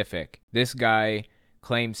specific. This guy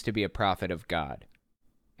claims to be a prophet of God,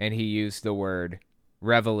 and he used the word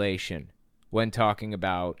revelation when talking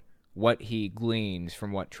about what he gleans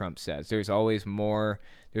from what Trump says. There's always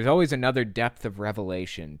another depth of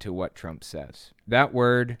revelation to what Trump says. That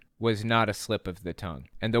word was not a slip of the tongue.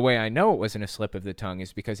 And the way I know it wasn't a slip of the tongue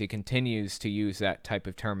is because he continues to use that type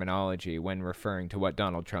of terminology when referring to what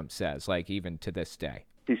Donald Trump says, even to this day.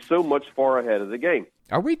 He's so much far ahead of the game.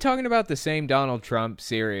 Are we talking about the same Donald Trump?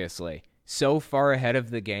 Seriously? So far ahead of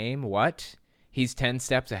the game? What? He's 10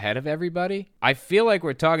 steps ahead of everybody? I feel like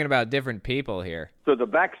we're talking about different people here. So the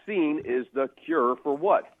vaccine is the cure for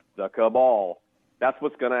what? The cabal. That's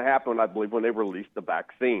what's going to happen, I believe, when they release the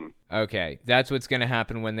vaccine. Okay, that's what's going to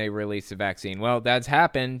happen when they release the vaccine. Well, that's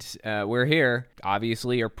happened. We're here.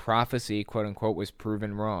 Obviously, your prophecy, quote unquote, was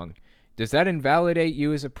proven wrong. Does that invalidate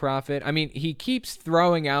you as a prophet? I mean, he keeps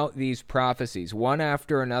throwing out these prophecies, one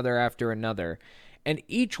after another, and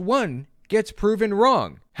each one gets proven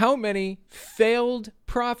wrong. How many failed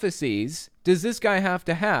prophecies does this guy have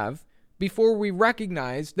to have before we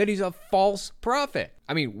recognize that he's a false prophet?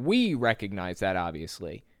 I mean, we recognize that,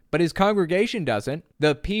 obviously, but his congregation doesn't.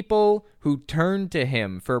 The people who turn to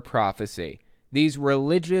him for prophecy, these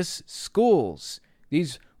religious schools,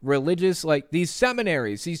 these religious, these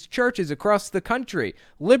seminaries, these churches across the country,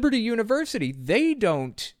 Liberty University, they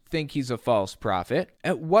don't think he's a false prophet.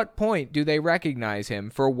 At what point do they recognize him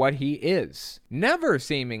for what he is? Never,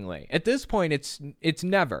 seemingly. At this point, it's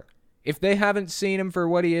never. If they haven't seen him for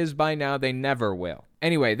what he is by now, they never will.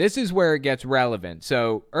 Anyway, this is where it gets relevant.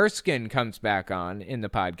 So Erskine comes back on in the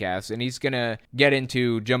podcast, and he's going to get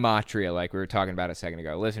into gematria like we were talking about a second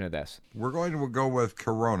ago. Listen to this. We're going to go with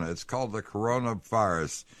corona. It's called the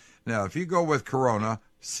coronavirus. Now, if you go with corona,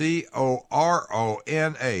 C-O-R-O-N-A,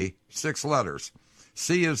 6 letters.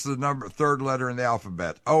 C is the third letter in the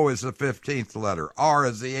alphabet. O is the 15th letter. R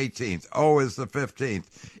is the 18th. O is the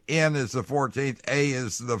 15th. N is the 14th. A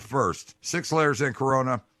is the 1st. 6 letters in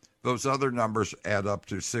corona. Those other numbers add up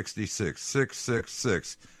to 66.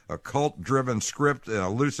 666. A cult-driven script and a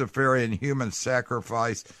Luciferian human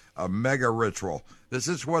sacrifice, a mega ritual. This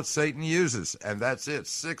is what Satan uses, and that's it.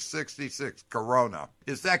 666, corona.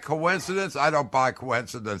 Is that coincidence? I don't buy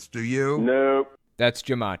coincidence. Do you? No. That's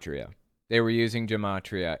gematria. They were using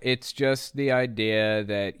gematria. It's just the idea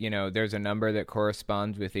that, there's a number that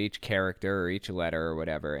corresponds with each character or each letter or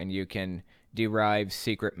whatever, and you can derive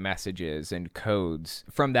secret messages and codes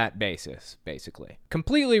from that basis, basically.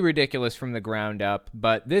 Completely ridiculous from the ground up,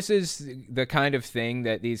 but this is the kind of thing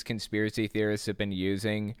that these conspiracy theorists have been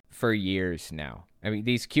using for years now. I mean,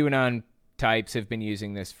 these QAnon types have been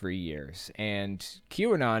using this for years, and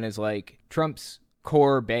QAnon is like Trump's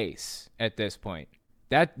core base at this point.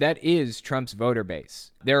 That is Trump's voter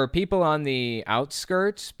base. There are people on the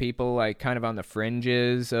outskirts, people like kind of on the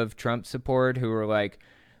fringes of Trump support who are like,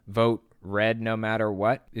 vote red no matter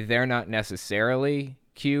what. They're not necessarily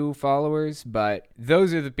Q followers, but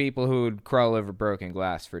those are the people who would crawl over broken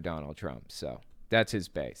glass for Donald Trump. So that's his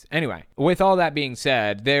base. Anyway, with all that being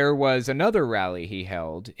said, there was another rally he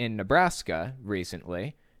held in Nebraska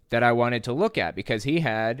recently that I wanted to look at because he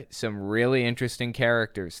had some really interesting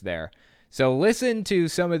characters there. So listen to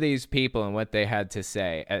some of these people and what they had to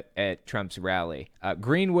say at Trump's rally.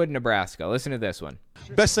 Greenwood, Nebraska. Listen to this one.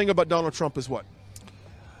 Best thing about Donald Trump is what?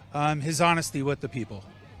 His honesty with the people.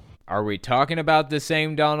 Are we talking about the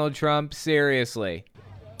same Donald Trump? Seriously.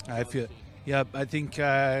 I think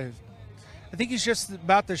he's just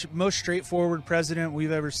about the most straightforward president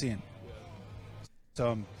we've ever seen.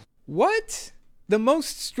 So, what? The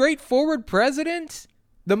most straightforward president?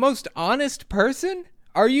 The most honest person?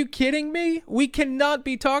 Are you kidding me? We cannot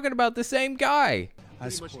be talking about the same guy. I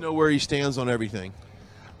pretty much know where he stands on everything.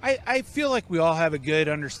 I feel like we all have a good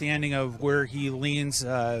understanding of where he leans,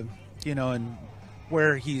 and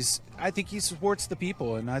where I think he supports the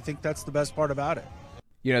people, and I think that's the best part about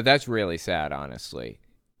it. That's really sad, honestly.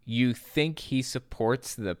 You think he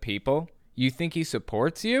supports the people? You think he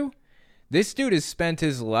supports you? This dude has spent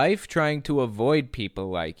his life trying to avoid people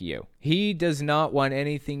like you. He does not want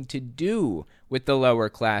anything to do with the lower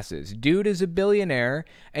classes. Dude is a billionaire,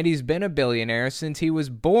 and he's been a billionaire since he was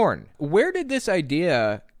born. Where did this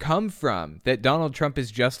idea come from that Donald Trump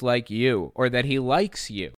is just like you, or that he likes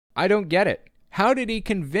you? I don't get it. How did he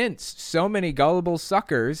convince so many gullible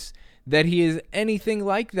suckers that he is anything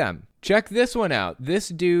like them? Check this one out. This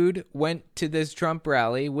dude went to this Trump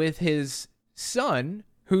rally with his son,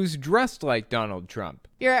 who's dressed like Donald Trump.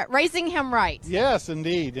 You're raising him right. Yes,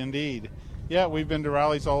 indeed. Yeah, we've been to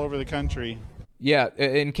rallies all over the country. Yeah,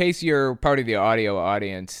 in case you're part of the audio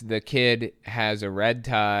audience, the kid has a red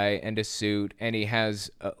tie and a suit, and he has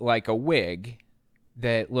like a wig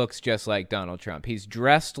that looks just like Donald Trump. He's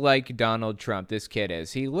dressed like Donald Trump, this kid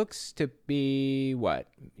is. He looks to be, what,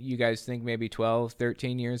 you guys think maybe 12,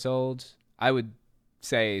 13 years old? I would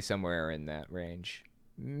say somewhere in that range.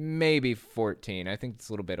 Maybe 14. I think it's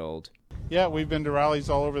a little bit old. Yeah, we've been to rallies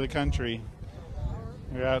all over the country.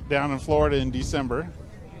 We're out down in Florida in December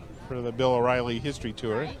for the Bill O'Reilly History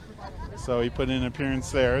Tour. So he put in an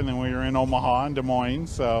appearance there, and then we were in Omaha and Des Moines.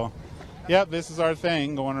 So, yeah, this is our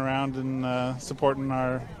thing, going around and supporting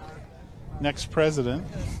our next president.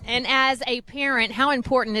 And as a parent, how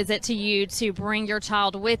important is it to you to bring your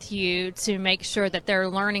child with you to make sure that they're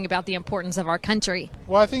learning about the importance of our country?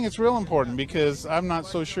 Well, I think it's real important because I'm not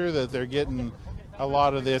so sure that they're getting a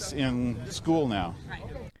lot of this in school now.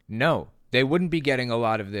 No, they wouldn't be getting a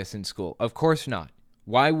lot of this in school. Of course not.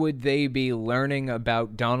 Why would they be learning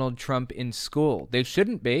about Donald Trump in school? They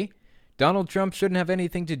shouldn't be. Donald Trump shouldn't have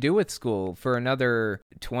anything to do with school for another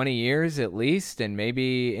 20 years at least, and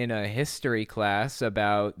maybe in a history class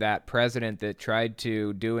about that president that tried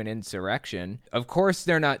to do an insurrection. Of course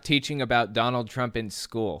they're not teaching about Donald Trump in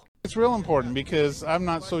school. It's real important because I'm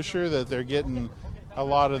not so sure that they're getting a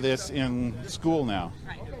lot of this in school now.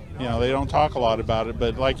 They don't talk a lot about it,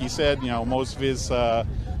 but like he said, most of his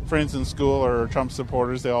friends in school are Trump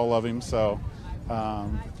supporters. They all love him, so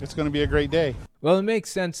it's going to be a great day. Well, it makes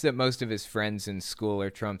sense that most of his friends in school are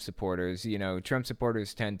Trump supporters. Trump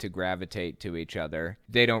supporters tend to gravitate to each other.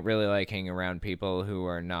 They don't really like hanging around people who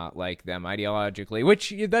are not like them ideologically,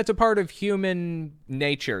 which that's a part of human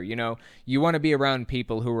nature. You want to be around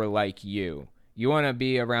people who are like you. You want to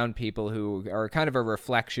be around people who are kind of a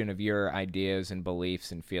reflection of your ideas and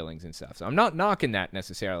beliefs and feelings and stuff. So I'm not knocking that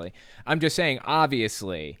necessarily. I'm just saying,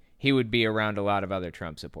 obviously, he would be around a lot of other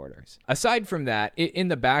Trump supporters. Aside from that, in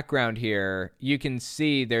the background here, you can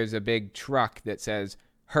see there's a big truck that says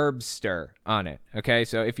Herbster on it. Okay,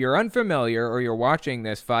 so if you're unfamiliar or you're watching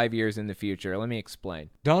this 5 years in the future, let me explain.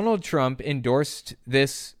 Donald Trump endorsed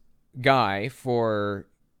this guy for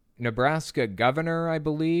Nebraska governor, I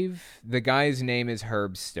believe. The guy's name is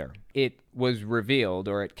Herbster. It was revealed,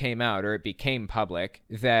 or it came out, or it became public,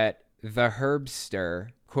 that the Herbster,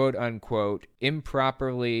 quote unquote,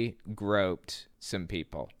 improperly groped some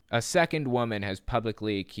people. A second woman has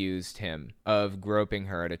publicly accused him of groping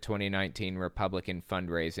her at a 2019 Republican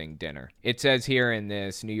fundraising dinner. It says here in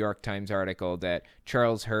this New York Times article that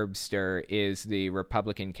Charles Herbster is the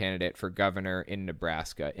Republican candidate for governor in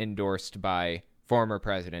Nebraska, endorsed by former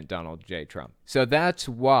President Donald J. Trump. So that's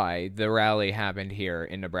why the rally happened here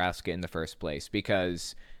in Nebraska in the first place,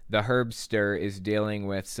 because the Herbster is dealing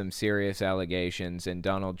with some serious allegations, and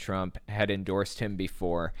Donald Trump had endorsed him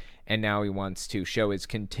before, and now he wants to show his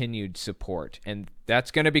continued support. And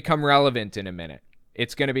that's going to become relevant in a minute.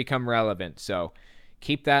 It's going to become relevant. So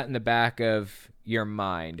keep that in the back of your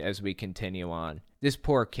mind as we continue on. This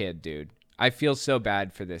poor kid, dude. I feel so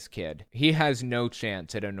bad for this kid. He has no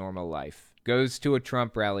chance at a normal life. Goes to a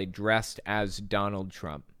Trump rally dressed as Donald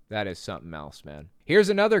Trump. That is something else, man. Here's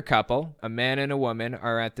another couple. A man and a woman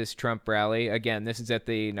are at this Trump rally. Again, this is at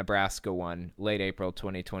the Nebraska one, late April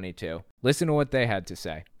 2022. Listen to what they had to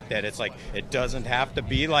say. That it's like, it doesn't have to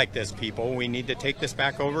be like this, people. We need to take this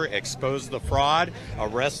back over, expose the fraud,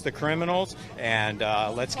 arrest the criminals, and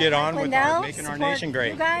let's get on with making our nation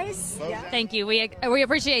great. You guys. Thank you. We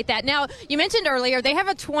appreciate that. Now, you mentioned earlier they have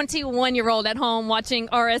a 21-year-old at home watching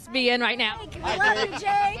RSBN right now. I love you,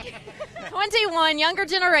 Jake. 21, younger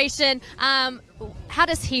generation. How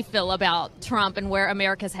does he feel about Trump and where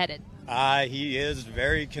America's headed? He is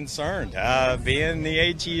very concerned. Being the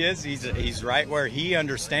age he is, he's right where he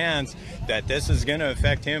understands that this is going to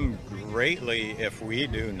affect him greatly if we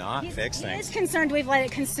do not fix things. He's concerned we've let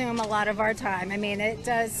it consume a lot of our time. I mean, it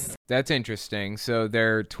does. That's interesting. So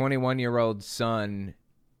their 21-year-old son,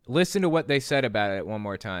 listen to what they said about it one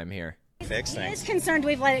more time here. Fix things. He's concerned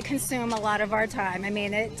we've let it consume a lot of our time. I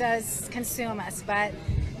mean, it does consume us, but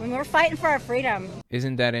when we're fighting for our freedom.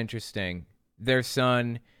 Isn't that interesting? Their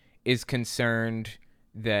son is concerned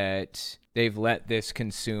that they've let this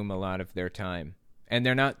consume a lot of their time. And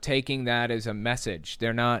they're not taking that as a message.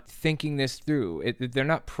 They're not thinking this through. They're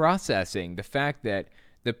not processing the fact that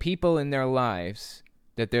the people in their lives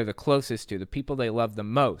that they're the closest to, the people they love the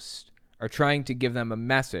most, are trying to give them a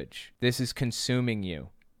message. This is consuming you.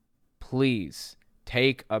 Please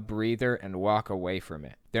take a breather and walk away from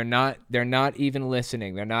it. They're not even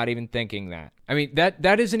listening. They're not even thinking that. I mean,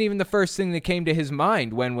 that isn't even the first thing that came to his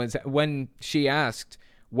mind when she asked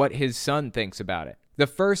what his son thinks about it. The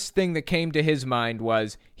first thing that came to his mind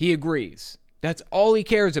was he agrees. That's all he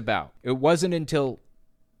cares about. It wasn't until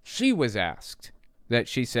she was asked that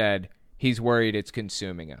she said he's worried it's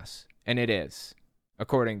consuming us. And it is,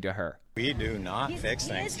 according to her. We do not fix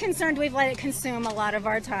things. He's concerned we've let it consume a lot of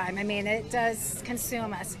our time. I mean, it does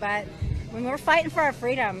consume us, but when we're fighting for our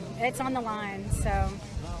freedom, it's on the line. So,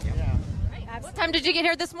 What time did you get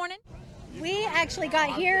here this morning? We actually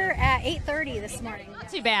got here at 8:30 this morning. Not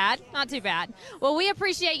too bad. Not too bad. Well, we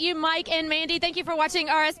appreciate you, Mike and Mandy. Thank you for watching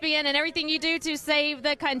RSBN and everything you do to save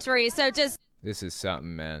the country. So This is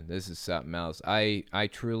something, man. This is something else. I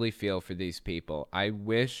truly feel for these people. I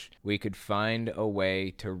wish we could find a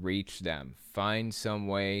way to reach them. Find some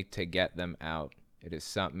way to get them out. It is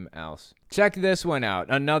something else. Check this one out.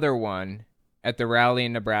 Another one at the rally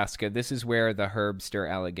in Nebraska. This is where the Herbster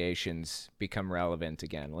allegations become relevant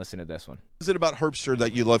again. Listen to this one. What is it about Herbster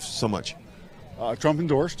that you love so much? Trump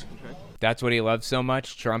endorsed. Okay. That's what he loves so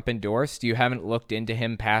much? Trump endorsed? You haven't looked into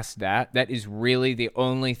him past that? That is really the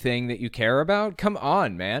only thing that you care about? Come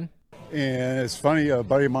on, man. And it's funny, a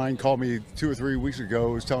buddy of mine called me 2 or 3 weeks ago,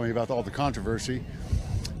 was telling me about all the controversy.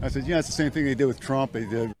 I said, yeah, it's the same thing they did with Trump. They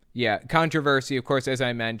did. Yeah, controversy, of course, as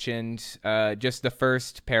I mentioned, just the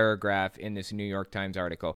first paragraph in this New York Times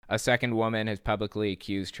article. A second woman has publicly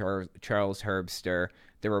accused Charles Herbster,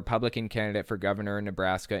 the Republican candidate for governor in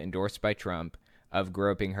Nebraska endorsed by Trump, of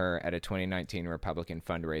groping her at a 2019 Republican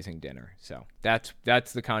fundraising dinner. So that's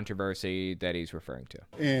the controversy that he's referring to.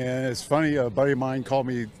 And it's funny, a buddy of mine called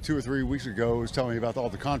me 2 or 3 weeks ago, was telling me about all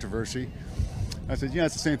the controversy. I said, yeah,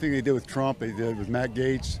 it's the same thing they did with Trump. They did with Matt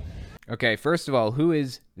Gaetz. Okay, first of all, who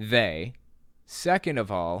is they? Second of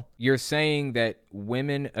all, you're saying that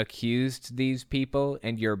women accused these people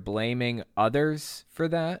and you're blaming others for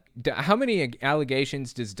that? How many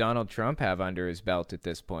allegations does Donald Trump have under his belt at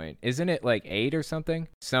this point? Isn't it like 8 or something?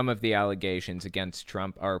 Some of the allegations against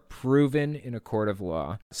Trump are proven in a court of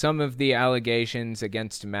law. Some of the allegations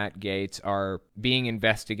against Matt Gaetz are being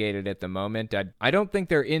investigated at the moment. I don't think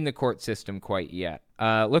they're in the court system quite yet.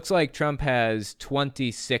 Looks like Trump has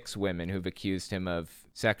 26 women who've accused him of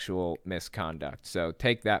sexual misconduct. So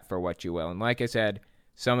take that for what you will. And like I said,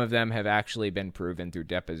 some of them have actually been proven through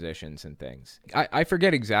depositions and things. I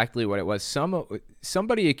forget exactly what it was.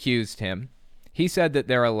 Somebody accused him. He said that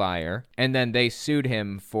they're a liar, and then they sued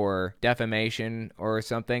him for defamation or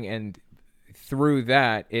something, and through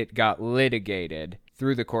that, it got litigated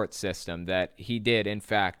through the court system that he did, in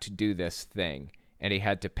fact, do this thing. And he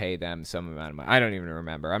had to pay them some amount of money. I don't even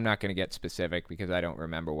remember. I'm not going to get specific because I don't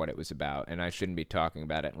remember what it was about, and I shouldn't be talking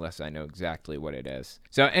about it unless I know exactly what it is.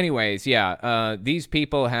 So anyways, yeah, these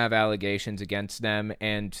people have allegations against them,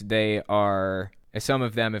 and they are... Some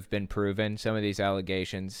of them have been proven, some of these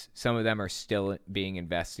allegations. Some of them are still being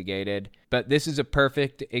investigated. But this is a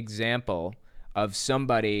perfect example of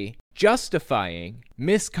somebody justifying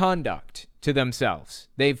misconduct to themselves.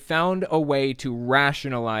 They've found a way to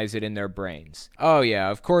rationalize it in their brains. Oh yeah,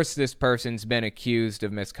 of course this person's been accused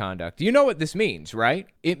of misconduct. You know what this means, right?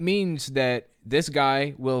 It means that this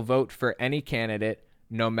guy will vote for any candidate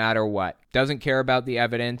no matter what. Doesn't care about the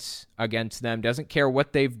evidence against them, doesn't care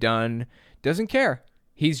what they've done, doesn't care.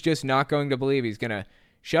 He's just not going to believe. He's going to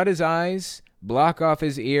shut his eyes, block off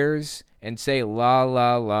his ears, and say la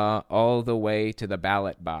la la all the way to the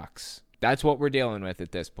ballot box. That's what we're dealing with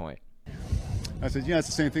at this point. I said, yeah, it's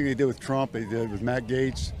the same thing they did with Trump. They did with Matt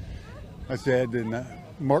Gaetz. I said, and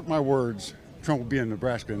mark my words, Trump will be in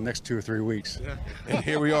Nebraska in the next 2 or 3 weeks. Yeah. And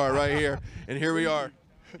here we are right here. And here we are.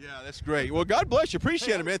 Yeah, that's great. Well, God bless you.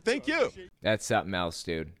 Appreciate it, man. Thank you. That's something else,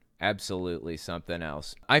 dude. Absolutely something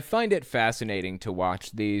else. I find it fascinating to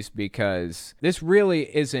watch these because this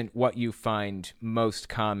really isn't what you find most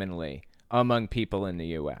commonly among people in the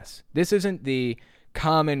U.S. This isn't the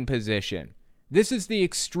common position. This is the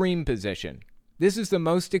extreme position. This is the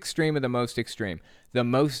most extreme of the most extreme. The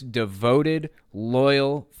most devoted,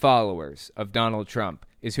 loyal followers of Donald Trump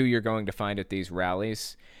is who you're going to find at these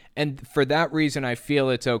rallies. And for that reason, I feel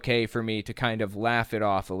it's okay for me to kind of laugh it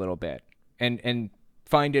off a little bit and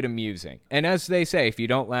find it amusing. And as they say, if you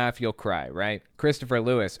don't laugh, you'll cry, right? Christopher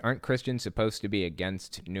Lewis, aren't Christians supposed to be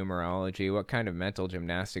against numerology? What kind of mental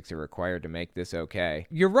gymnastics are required to make this okay?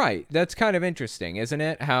 You're right. That's kind of interesting, isn't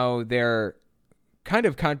it? How they're kind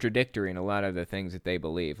of contradictory in a lot of the things that they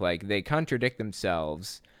believe. Like, they contradict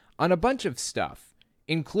themselves on a bunch of stuff,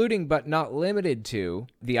 including but not limited to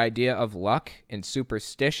the idea of luck and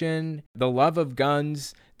superstition, the love of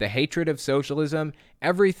guns, the hatred of socialism.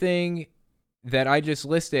 Everything that I just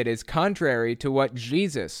listed is contrary to what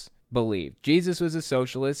Jesus believed. Jesus was a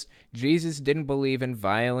socialist. Jesus didn't believe in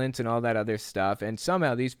violence and all that other stuff. And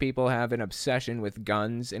somehow these people have an obsession with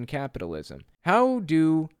guns and capitalism. How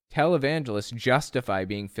do televangelists justify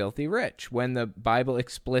being filthy rich when the Bible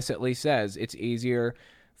explicitly says it's easier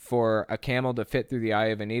for a camel to fit through the eye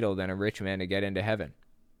of a needle than a rich man to get into heaven?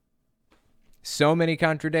 So many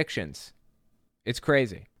contradictions. It's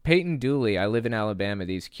crazy. Peyton Dooley, I live in Alabama.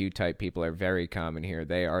 These Q-type people are very common here.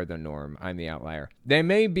 They are the norm. I'm the outlier. They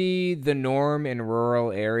may be the norm in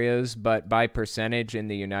rural areas, but by percentage in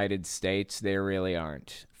the United States, they really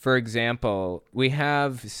aren't. For example, we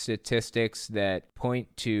have statistics that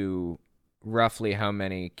point to roughly how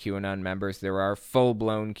many QAnon members there are,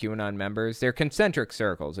 full-blown QAnon members. They're concentric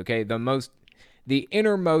circles, okay? The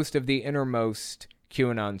innermost of the innermost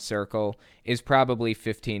QAnon circle is probably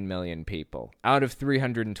 15 million people out of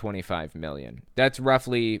 325 million. That's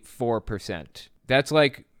roughly 4%. That's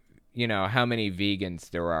like, you know, how many vegans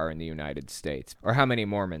there are in the United States, or how many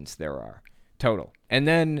Mormons there are total. And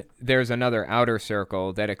then there's another outer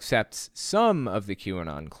circle that accepts some of the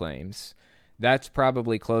QAnon claims. That's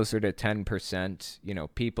probably closer to 10%, you know,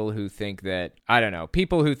 people who think that, I don't know,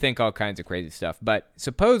 people who think all kinds of crazy stuff. But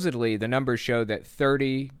supposedly the numbers show that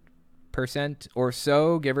 30% or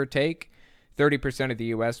so, give or take, 30% of the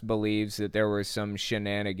U.S. believes that there was some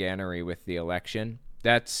shenaniganery with the election.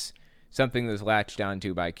 That's something that's latched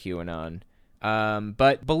onto by QAnon.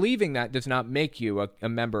 But believing that does not make you a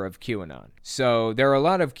member of QAnon. So there are a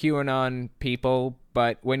lot of QAnon people,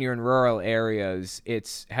 but when you're in rural areas,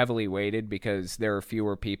 it's heavily weighted because there are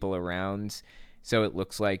fewer people around. So it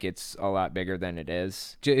looks like it's a lot bigger than it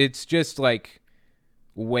is. It's just like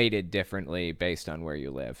weighted differently based on where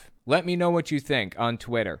you live. Let me know what you think on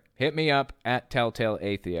Twitter. Hit me up at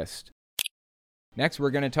TelltaleAtheist. Next,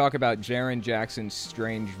 we're going to talk about Jaren Jackson's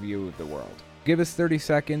strange view of the world. Give us 30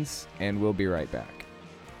 seconds, and we'll be right back.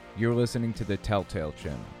 You're listening to the Telltale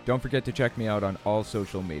Channel. Don't forget to check me out on all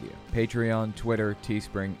social media: Patreon, Twitter,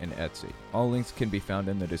 Teespring, and Etsy. All links can be found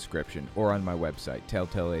in the description or on my website,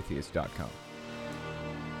 telltaleatheist.com.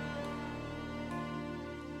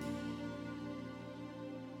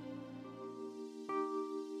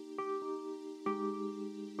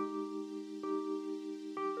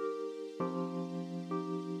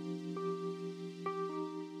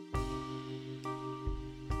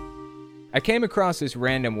 I came across this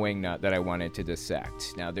random wingnut that I wanted to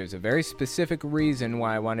dissect. Now, there's a very specific reason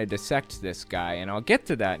why I wanted to dissect this guy, and I'll get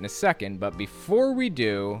to that in a second, but before we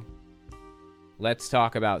do, let's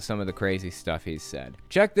talk about some of the crazy stuff he's said.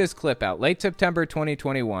 Check this clip out. Late September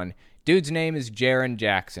 2021. Dude's name is Jaren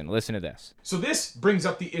Jackson. Listen to this. So this brings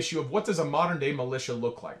up the issue of what does a modern-day militia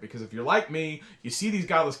look like? Because if you're like me, you see these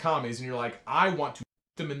godless commies, and you're like, I want to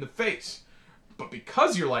them in the face. But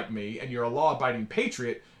because you're like me, and you're a law-abiding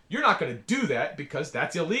patriot, you're not going to do that because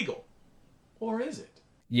that's illegal. Or is it?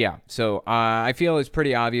 Yeah, so I feel it's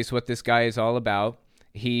pretty obvious what this guy is all about.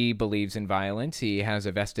 He believes in violence. He has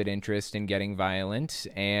a vested interest in getting violent,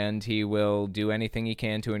 and he will do anything he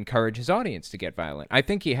can to encourage his audience to get violent. I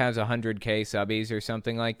think he has 100K subbies or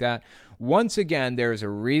something like that. Once again, there's a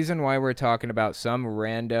reason why we're talking about some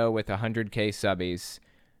rando with 100K subbies.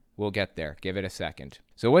 We'll get there. Give it a second.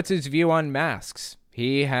 So what's his view on masks?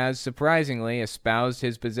 He has surprisingly espoused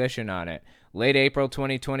his position on it. Late April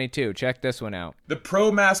 2022. Check this one out. The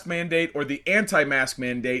pro-mask mandate or the anti-mask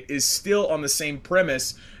mandate is still on the same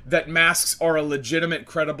premise that masks are a legitimate,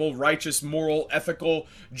 credible, righteous, moral, ethical,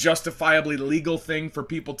 justifiably legal thing for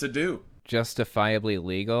people to do. Justifiably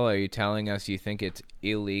legal? Are you telling us you think it's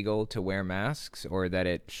illegal to wear masks, or that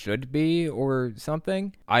it should be, or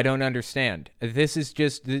something? I don't understand. This is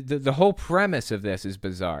just, the whole premise of this is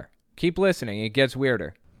bizarre. Keep listening, it gets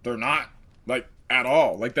weirder. They're not, like, at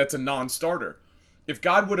all. Like, that's a non-starter. If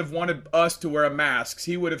God would have wanted us to wear masks,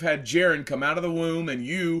 he would have had Jaron come out of the womb and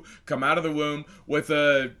you come out of the womb with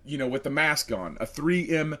a, with the mask on, a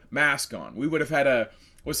 3M mask on. We would have had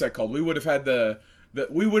what's that called? We would have had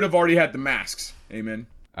we would have already had the masks. Amen.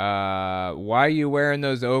 Why are you wearing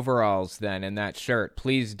those overalls then and that shirt?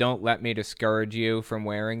 Please don't let me discourage you from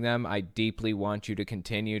wearing them. I deeply want you to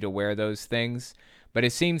continue to wear those things. But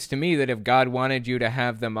it seems to me that if God wanted you to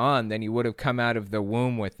have them on, then you would have come out of the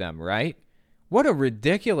womb with them, right? What a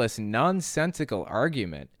ridiculous, nonsensical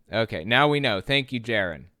argument. Okay, now we know. Thank you,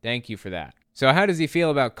 Jaron. Thank you for that. So how does he feel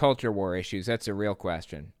about culture war issues? That's a real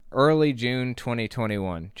question. Early June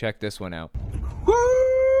 2021. Check this one out.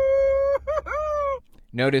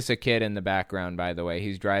 Notice a kid in the background, by the way.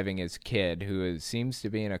 He's driving his kid, who seems to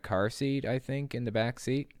be in a car seat, I think, in the back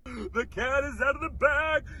seat. The cat is out of the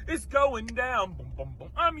bag. It's going down. Boom, boom,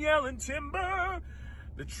 boom. I'm yelling timber.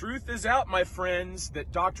 The truth is out, my friends,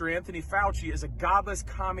 that Dr. Anthony Fauci is a godless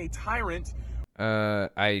commie tyrant.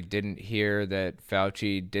 I didn't hear that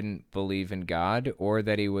Fauci didn't believe in God or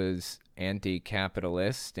that he was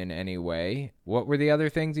anti-capitalist in any way. What were the other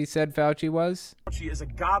things he said Fauci was? Fauci is a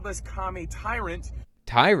godless commie tyrant.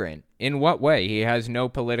 Tyrant? In what way? He has no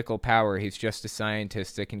political power. He's just a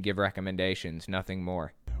scientist that can give recommendations, nothing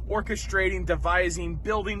more. Orchestrating, devising,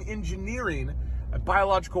 building, engineering a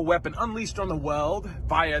biological weapon unleashed on the world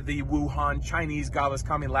via the Wuhan Chinese godless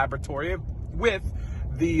commie laboratory with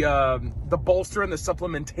the bolster and the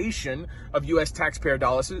supplementation of U.S. taxpayer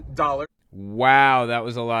dollars. Wow, that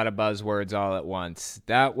was a lot of buzzwords all at once.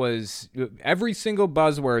 That was every single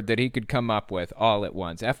buzzword that he could come up with all at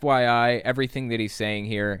once. FYI, everything that he's saying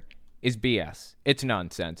here is BS. It's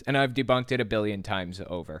nonsense, and I've debunked it 1 billion times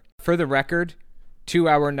over. For the record, to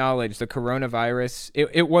our knowledge, the coronavirus,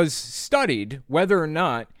 it was studied whether or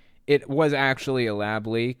not it was actually a lab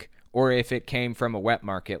leak or if it came from a wet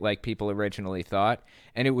market like people originally thought,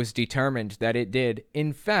 and it was determined that it did,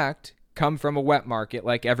 in fact, come from a wet market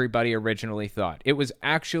like everybody originally thought. It was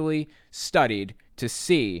actually studied to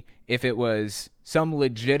see if it was some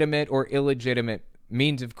legitimate or illegitimate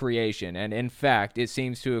means of creation, and in fact, it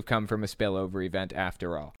seems to have come from a spillover event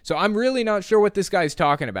after all. So I'm really not sure what this guy's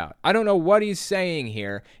talking about. I don't know what he's saying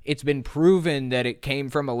here. It's been proven that it came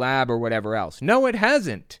from a lab or whatever else. No, it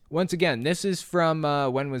hasn't. Once again, this is from,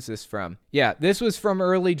 when was this from? Yeah, this was from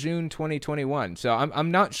early June 2021. So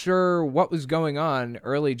I'm not sure what was going on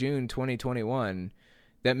early June 2021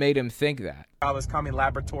 that made him think that. This commie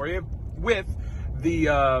laboratory with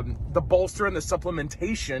the bolster and the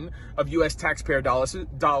supplementation of U.S. taxpayer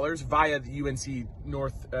dollars via the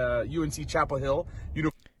UNC Chapel Hill.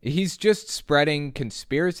 He's just spreading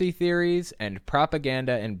conspiracy theories and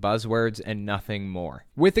propaganda and buzzwords and nothing more.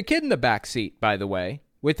 With the kid in the back seat, by the way.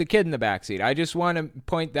 With the kid in the backseat. I just want to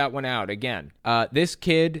point that one out again. This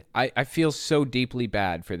kid, I feel so deeply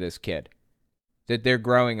bad for this kid. That they're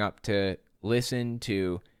growing up to listen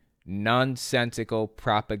to nonsensical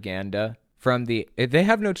propaganda they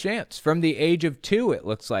have no chance. From the age of 2, it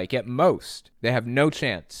looks like, at most. They have no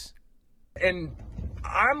chance. And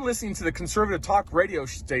I'm listening to the conservative talk radio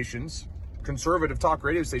stations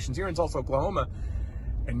here in Tulsa, Oklahoma,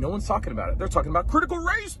 and no one's talking about it. They're talking about critical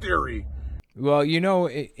race theory. Well,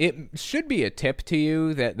 it should be a tip to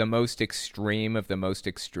you that the most extreme of the most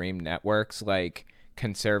extreme networks, like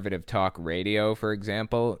conservative talk radio, for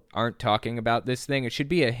example, aren't talking about this thing. It should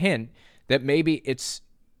be a hint that maybe it's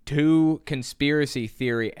too conspiracy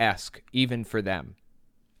theory-esque even for them.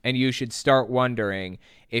 And you should start wondering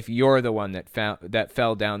if you're the one that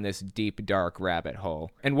fell down this deep, dark rabbit hole.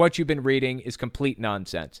 And what you've been reading is complete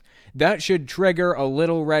nonsense. That should trigger a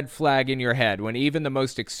little red flag in your head when even the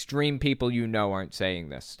most extreme people you know aren't saying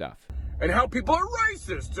this stuff. And how people are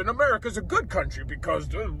racist and America's a good country because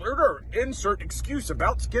insert excuse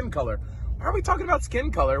about skin color. Why are we talking about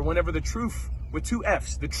skin color whenever the truth, with 2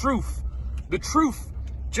 F's, the truth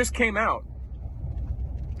just came out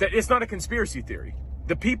that it's not a conspiracy theory.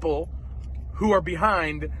 The people who are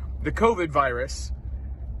behind the COVID virus,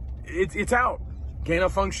 it's out. Gain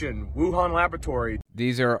of function, Wuhan laboratory.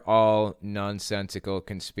 These are all nonsensical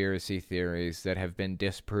conspiracy theories that have been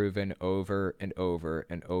disproven over and over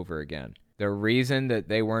and over again. The reason that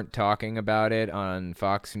they weren't talking about it on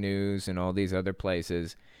Fox News and all these other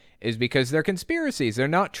places is because they're conspiracies. They're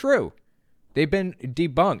not true. They've been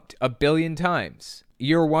debunked 1 billion times.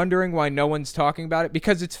 You're wondering why no one's talking about it?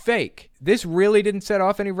 Because it's fake. This really didn't set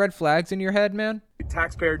off any red flags in your head, man?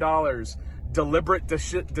 Taxpayer dollars, deliberate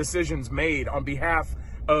decisions made on behalf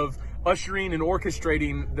of ushering and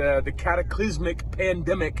orchestrating the cataclysmic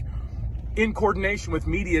pandemic in coordination with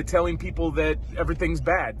media telling people that everything's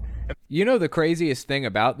bad. You know, the craziest thing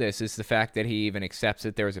about this is the fact that he even accepts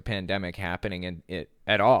that there was a pandemic happening in it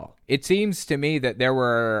at all. It seems to me that there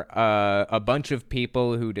were a bunch of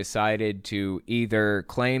people who decided to either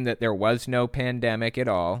claim that there was no pandemic at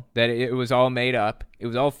all, that it was all made up, it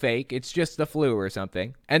was all fake, it's just the flu or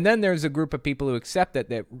something. And then there's a group of people who accept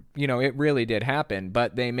that you know, it really did happen,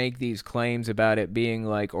 but they make these claims about it being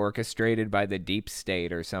like orchestrated by the deep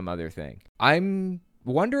state or some other thing. I'm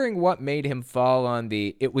wondering what made him fall on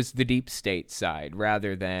it was the deep state side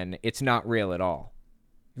rather than it's not real at all.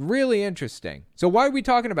 Really interesting. So why are we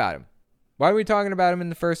talking about him? Why are we talking about him in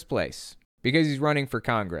the first place? Because he's running for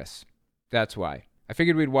Congress. That's why. I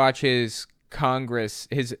figured we'd watch his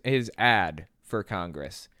ad for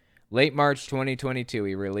Congress. Late March 2022,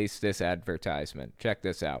 he released this advertisement. Check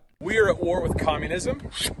this out. We are at war with communism,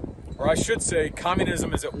 or I should say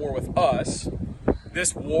communism is at war with us.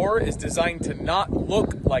 This war is designed to not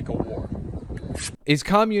look like a war. Is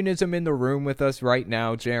communism in the room with us right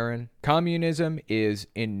now, Jaron? Communism is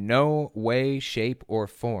in no way, shape, or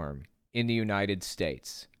form in the United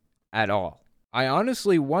States at all. I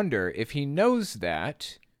honestly wonder if he knows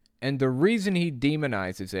that, and the reason he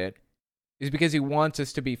demonizes it is because he wants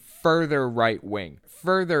us to be further right-wing,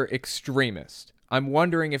 further extremist. I'm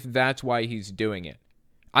wondering if that's why he's doing it.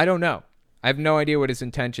 I don't know. I have no idea what his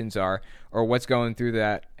intentions are or what's going through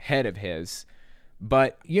that head of his.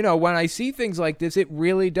 But, you know, when I see things like this, it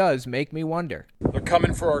really does make me wonder. They're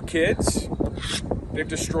coming for our kids. They've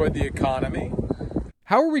destroyed the economy.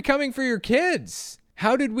 How are we coming for your kids?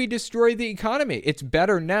 How did we destroy the economy? It's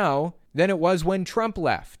better now than it was when Trump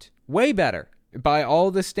left. Way better by all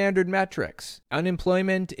the standard metrics.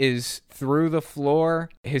 Unemployment is through the floor.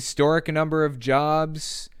 Historic number of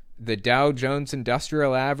jobs. The Dow Jones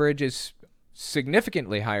Industrial Average is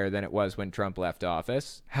significantly higher than it was when Trump left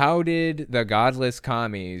office. How did the godless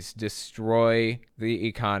commies destroy the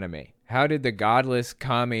economy? How did the godless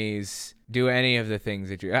commies do any of the things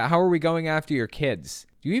that you... How are we going after your kids?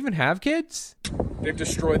 Do you even have kids? They've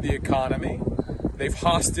destroyed the economy. They've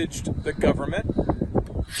hostaged the government.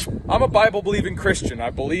 I'm a Bible-believing Christian.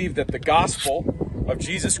 I believe that the gospel of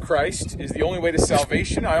Jesus Christ is the only way to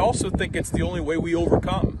salvation. I also think it's the only way we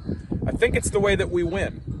overcome. I think it's the way that we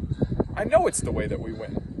win. I know it's the way that we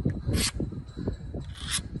win.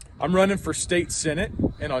 I'm running for state senate,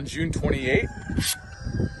 and on June 28th,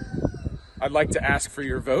 I'd like to ask for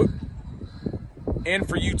your vote and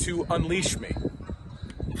for you to unleash me.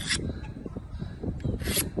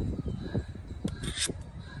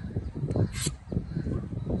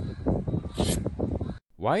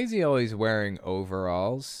 Why is he always wearing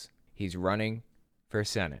overalls? He's running for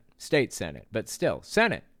Senate. State Senate, but still,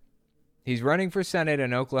 Senate. He's running for Senate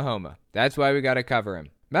in Oklahoma. That's why we got to cover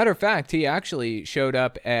him. Matter of fact, he actually showed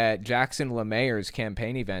up at Jackson LaMayer's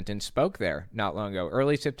campaign event and spoke there not long ago,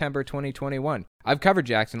 early September 2021. I've covered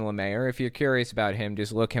Jackson LaMayer. If you're curious about him,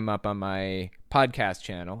 just look him up on my podcast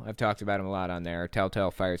channel. I've talked about him a lot on there,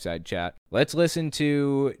 Telltale Fireside Chat. Let's listen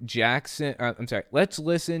to let's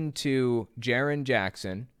listen to Jaron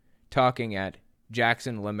Jackson talking at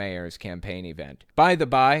Jackson LaMayer's campaign event. By the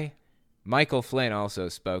by, Michael Flynn also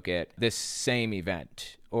spoke at this same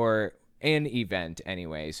event, or an event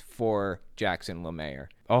anyways, for Jackson LaMayer.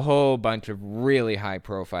 A whole bunch of really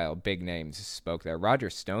high-profile big names spoke there.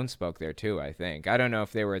 Roger Stone spoke there too, I think. I don't know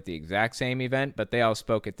if they were at the exact same event, but they all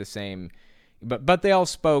spoke at the same... But they all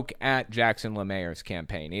spoke at Jackson LaMayer's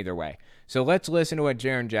campaign, either way. So let's listen to what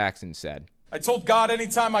Jaron Jackson said. I told God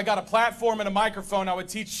anytime I got a platform and a microphone, I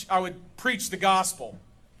would preach the gospel.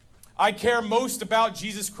 I care most about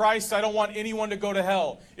Jesus Christ. I don't want anyone to go to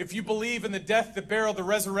hell. If you believe in the death, the burial, the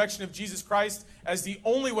resurrection of Jesus Christ as the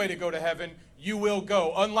only way to go to heaven, you will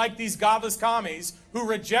go. Unlike these godless commies who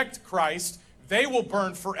reject Christ, they will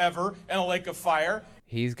burn forever in a lake of fire.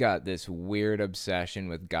 He's got this weird obsession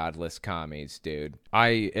with godless commies, dude.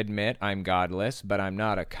 I admit I'm godless, but I'm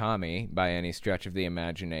not a commie by any stretch of the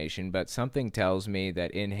imagination, but something tells me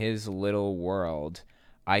that in his little world,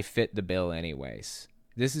 I fit the bill anyways.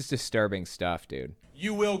 This is disturbing stuff, dude.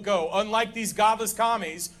 You will go. Unlike these godless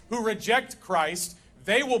commies who reject Christ,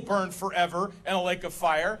 they will burn forever in a lake of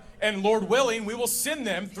fire. And Lord willing, we will send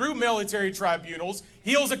them through military tribunals,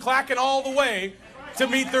 heels a-clacking all the way, to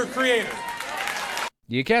meet their Creator.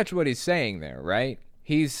 You catch what he's saying there, right?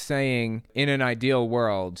 He's saying in an ideal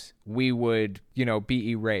world, we would, be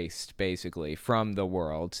erased, basically, from the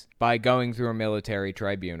world by going through a military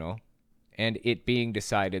tribunal and it being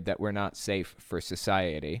decided that we're not safe for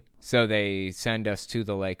society. So they send us to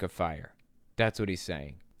the lake of fire. That's what he's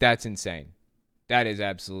saying. That's insane. That is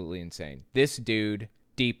absolutely insane. This dude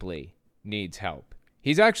deeply needs help.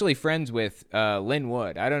 He's actually friends with Lin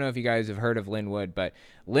Wood. I don't know if you guys have heard of Lin Wood, but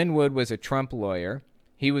Lin Wood was a Trump lawyer.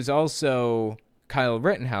 He was also Kyle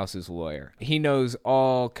Rittenhouse's lawyer. He knows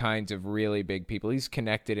all kinds of really big people. He's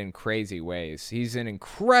connected in crazy ways. He's an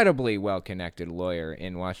incredibly well-connected lawyer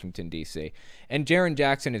in Washington, D.C. And Jaren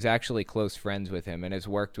Jackson is actually close friends with him and has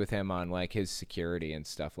worked with him on his security and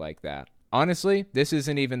stuff like that. Honestly, this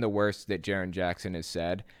isn't even the worst that Jaren Jackson has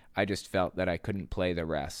said. I just felt that I couldn't play the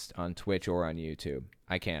rest on Twitch or on YouTube.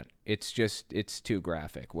 I can't. It's too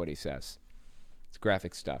graphic what he says. It's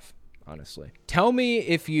graphic stuff. Honestly. Tell me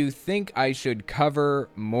if you think I should cover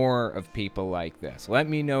more of people like this. Let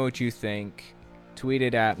me know what you think. Tweet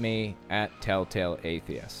it at me at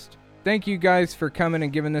TelltaleAtheist. Thank you guys for coming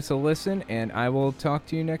and giving this a listen, and I will talk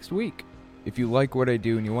to you next week. If you like what I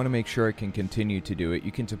do and you want to make sure I can continue to do it,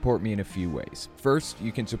 you can support me in a few ways. First,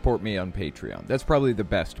 you can support me on Patreon. That's probably the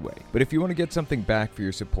best way. But if you want to get something back for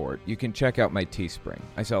your support, you can check out my Teespring.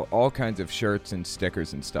 I sell all kinds of shirts and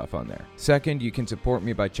stickers and stuff on there. Second, you can support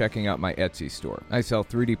me by checking out my Etsy store. I sell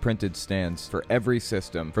 3D printed stands for every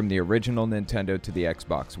system, from the original Nintendo to the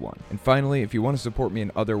Xbox One. And finally, if you want to support me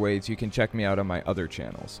in other ways, you can check me out on my other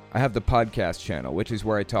channels. I have the podcast channel, which is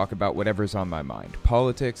where I talk about whatever's on my mind.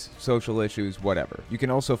 Politics, social issues, whatever. You can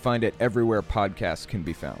also find it everywhere podcasts can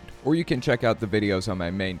be found. Or you can check out the videos on my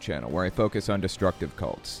main channel where I focus on destructive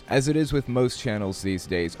cults. As it is with most channels these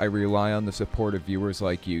days, I rely on the support of viewers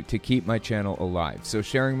like you to keep my channel alive, so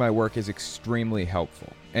sharing my work is extremely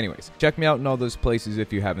helpful. Anyways, check me out in all those places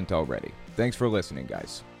if you haven't already. Thanks for listening,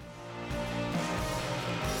 guys.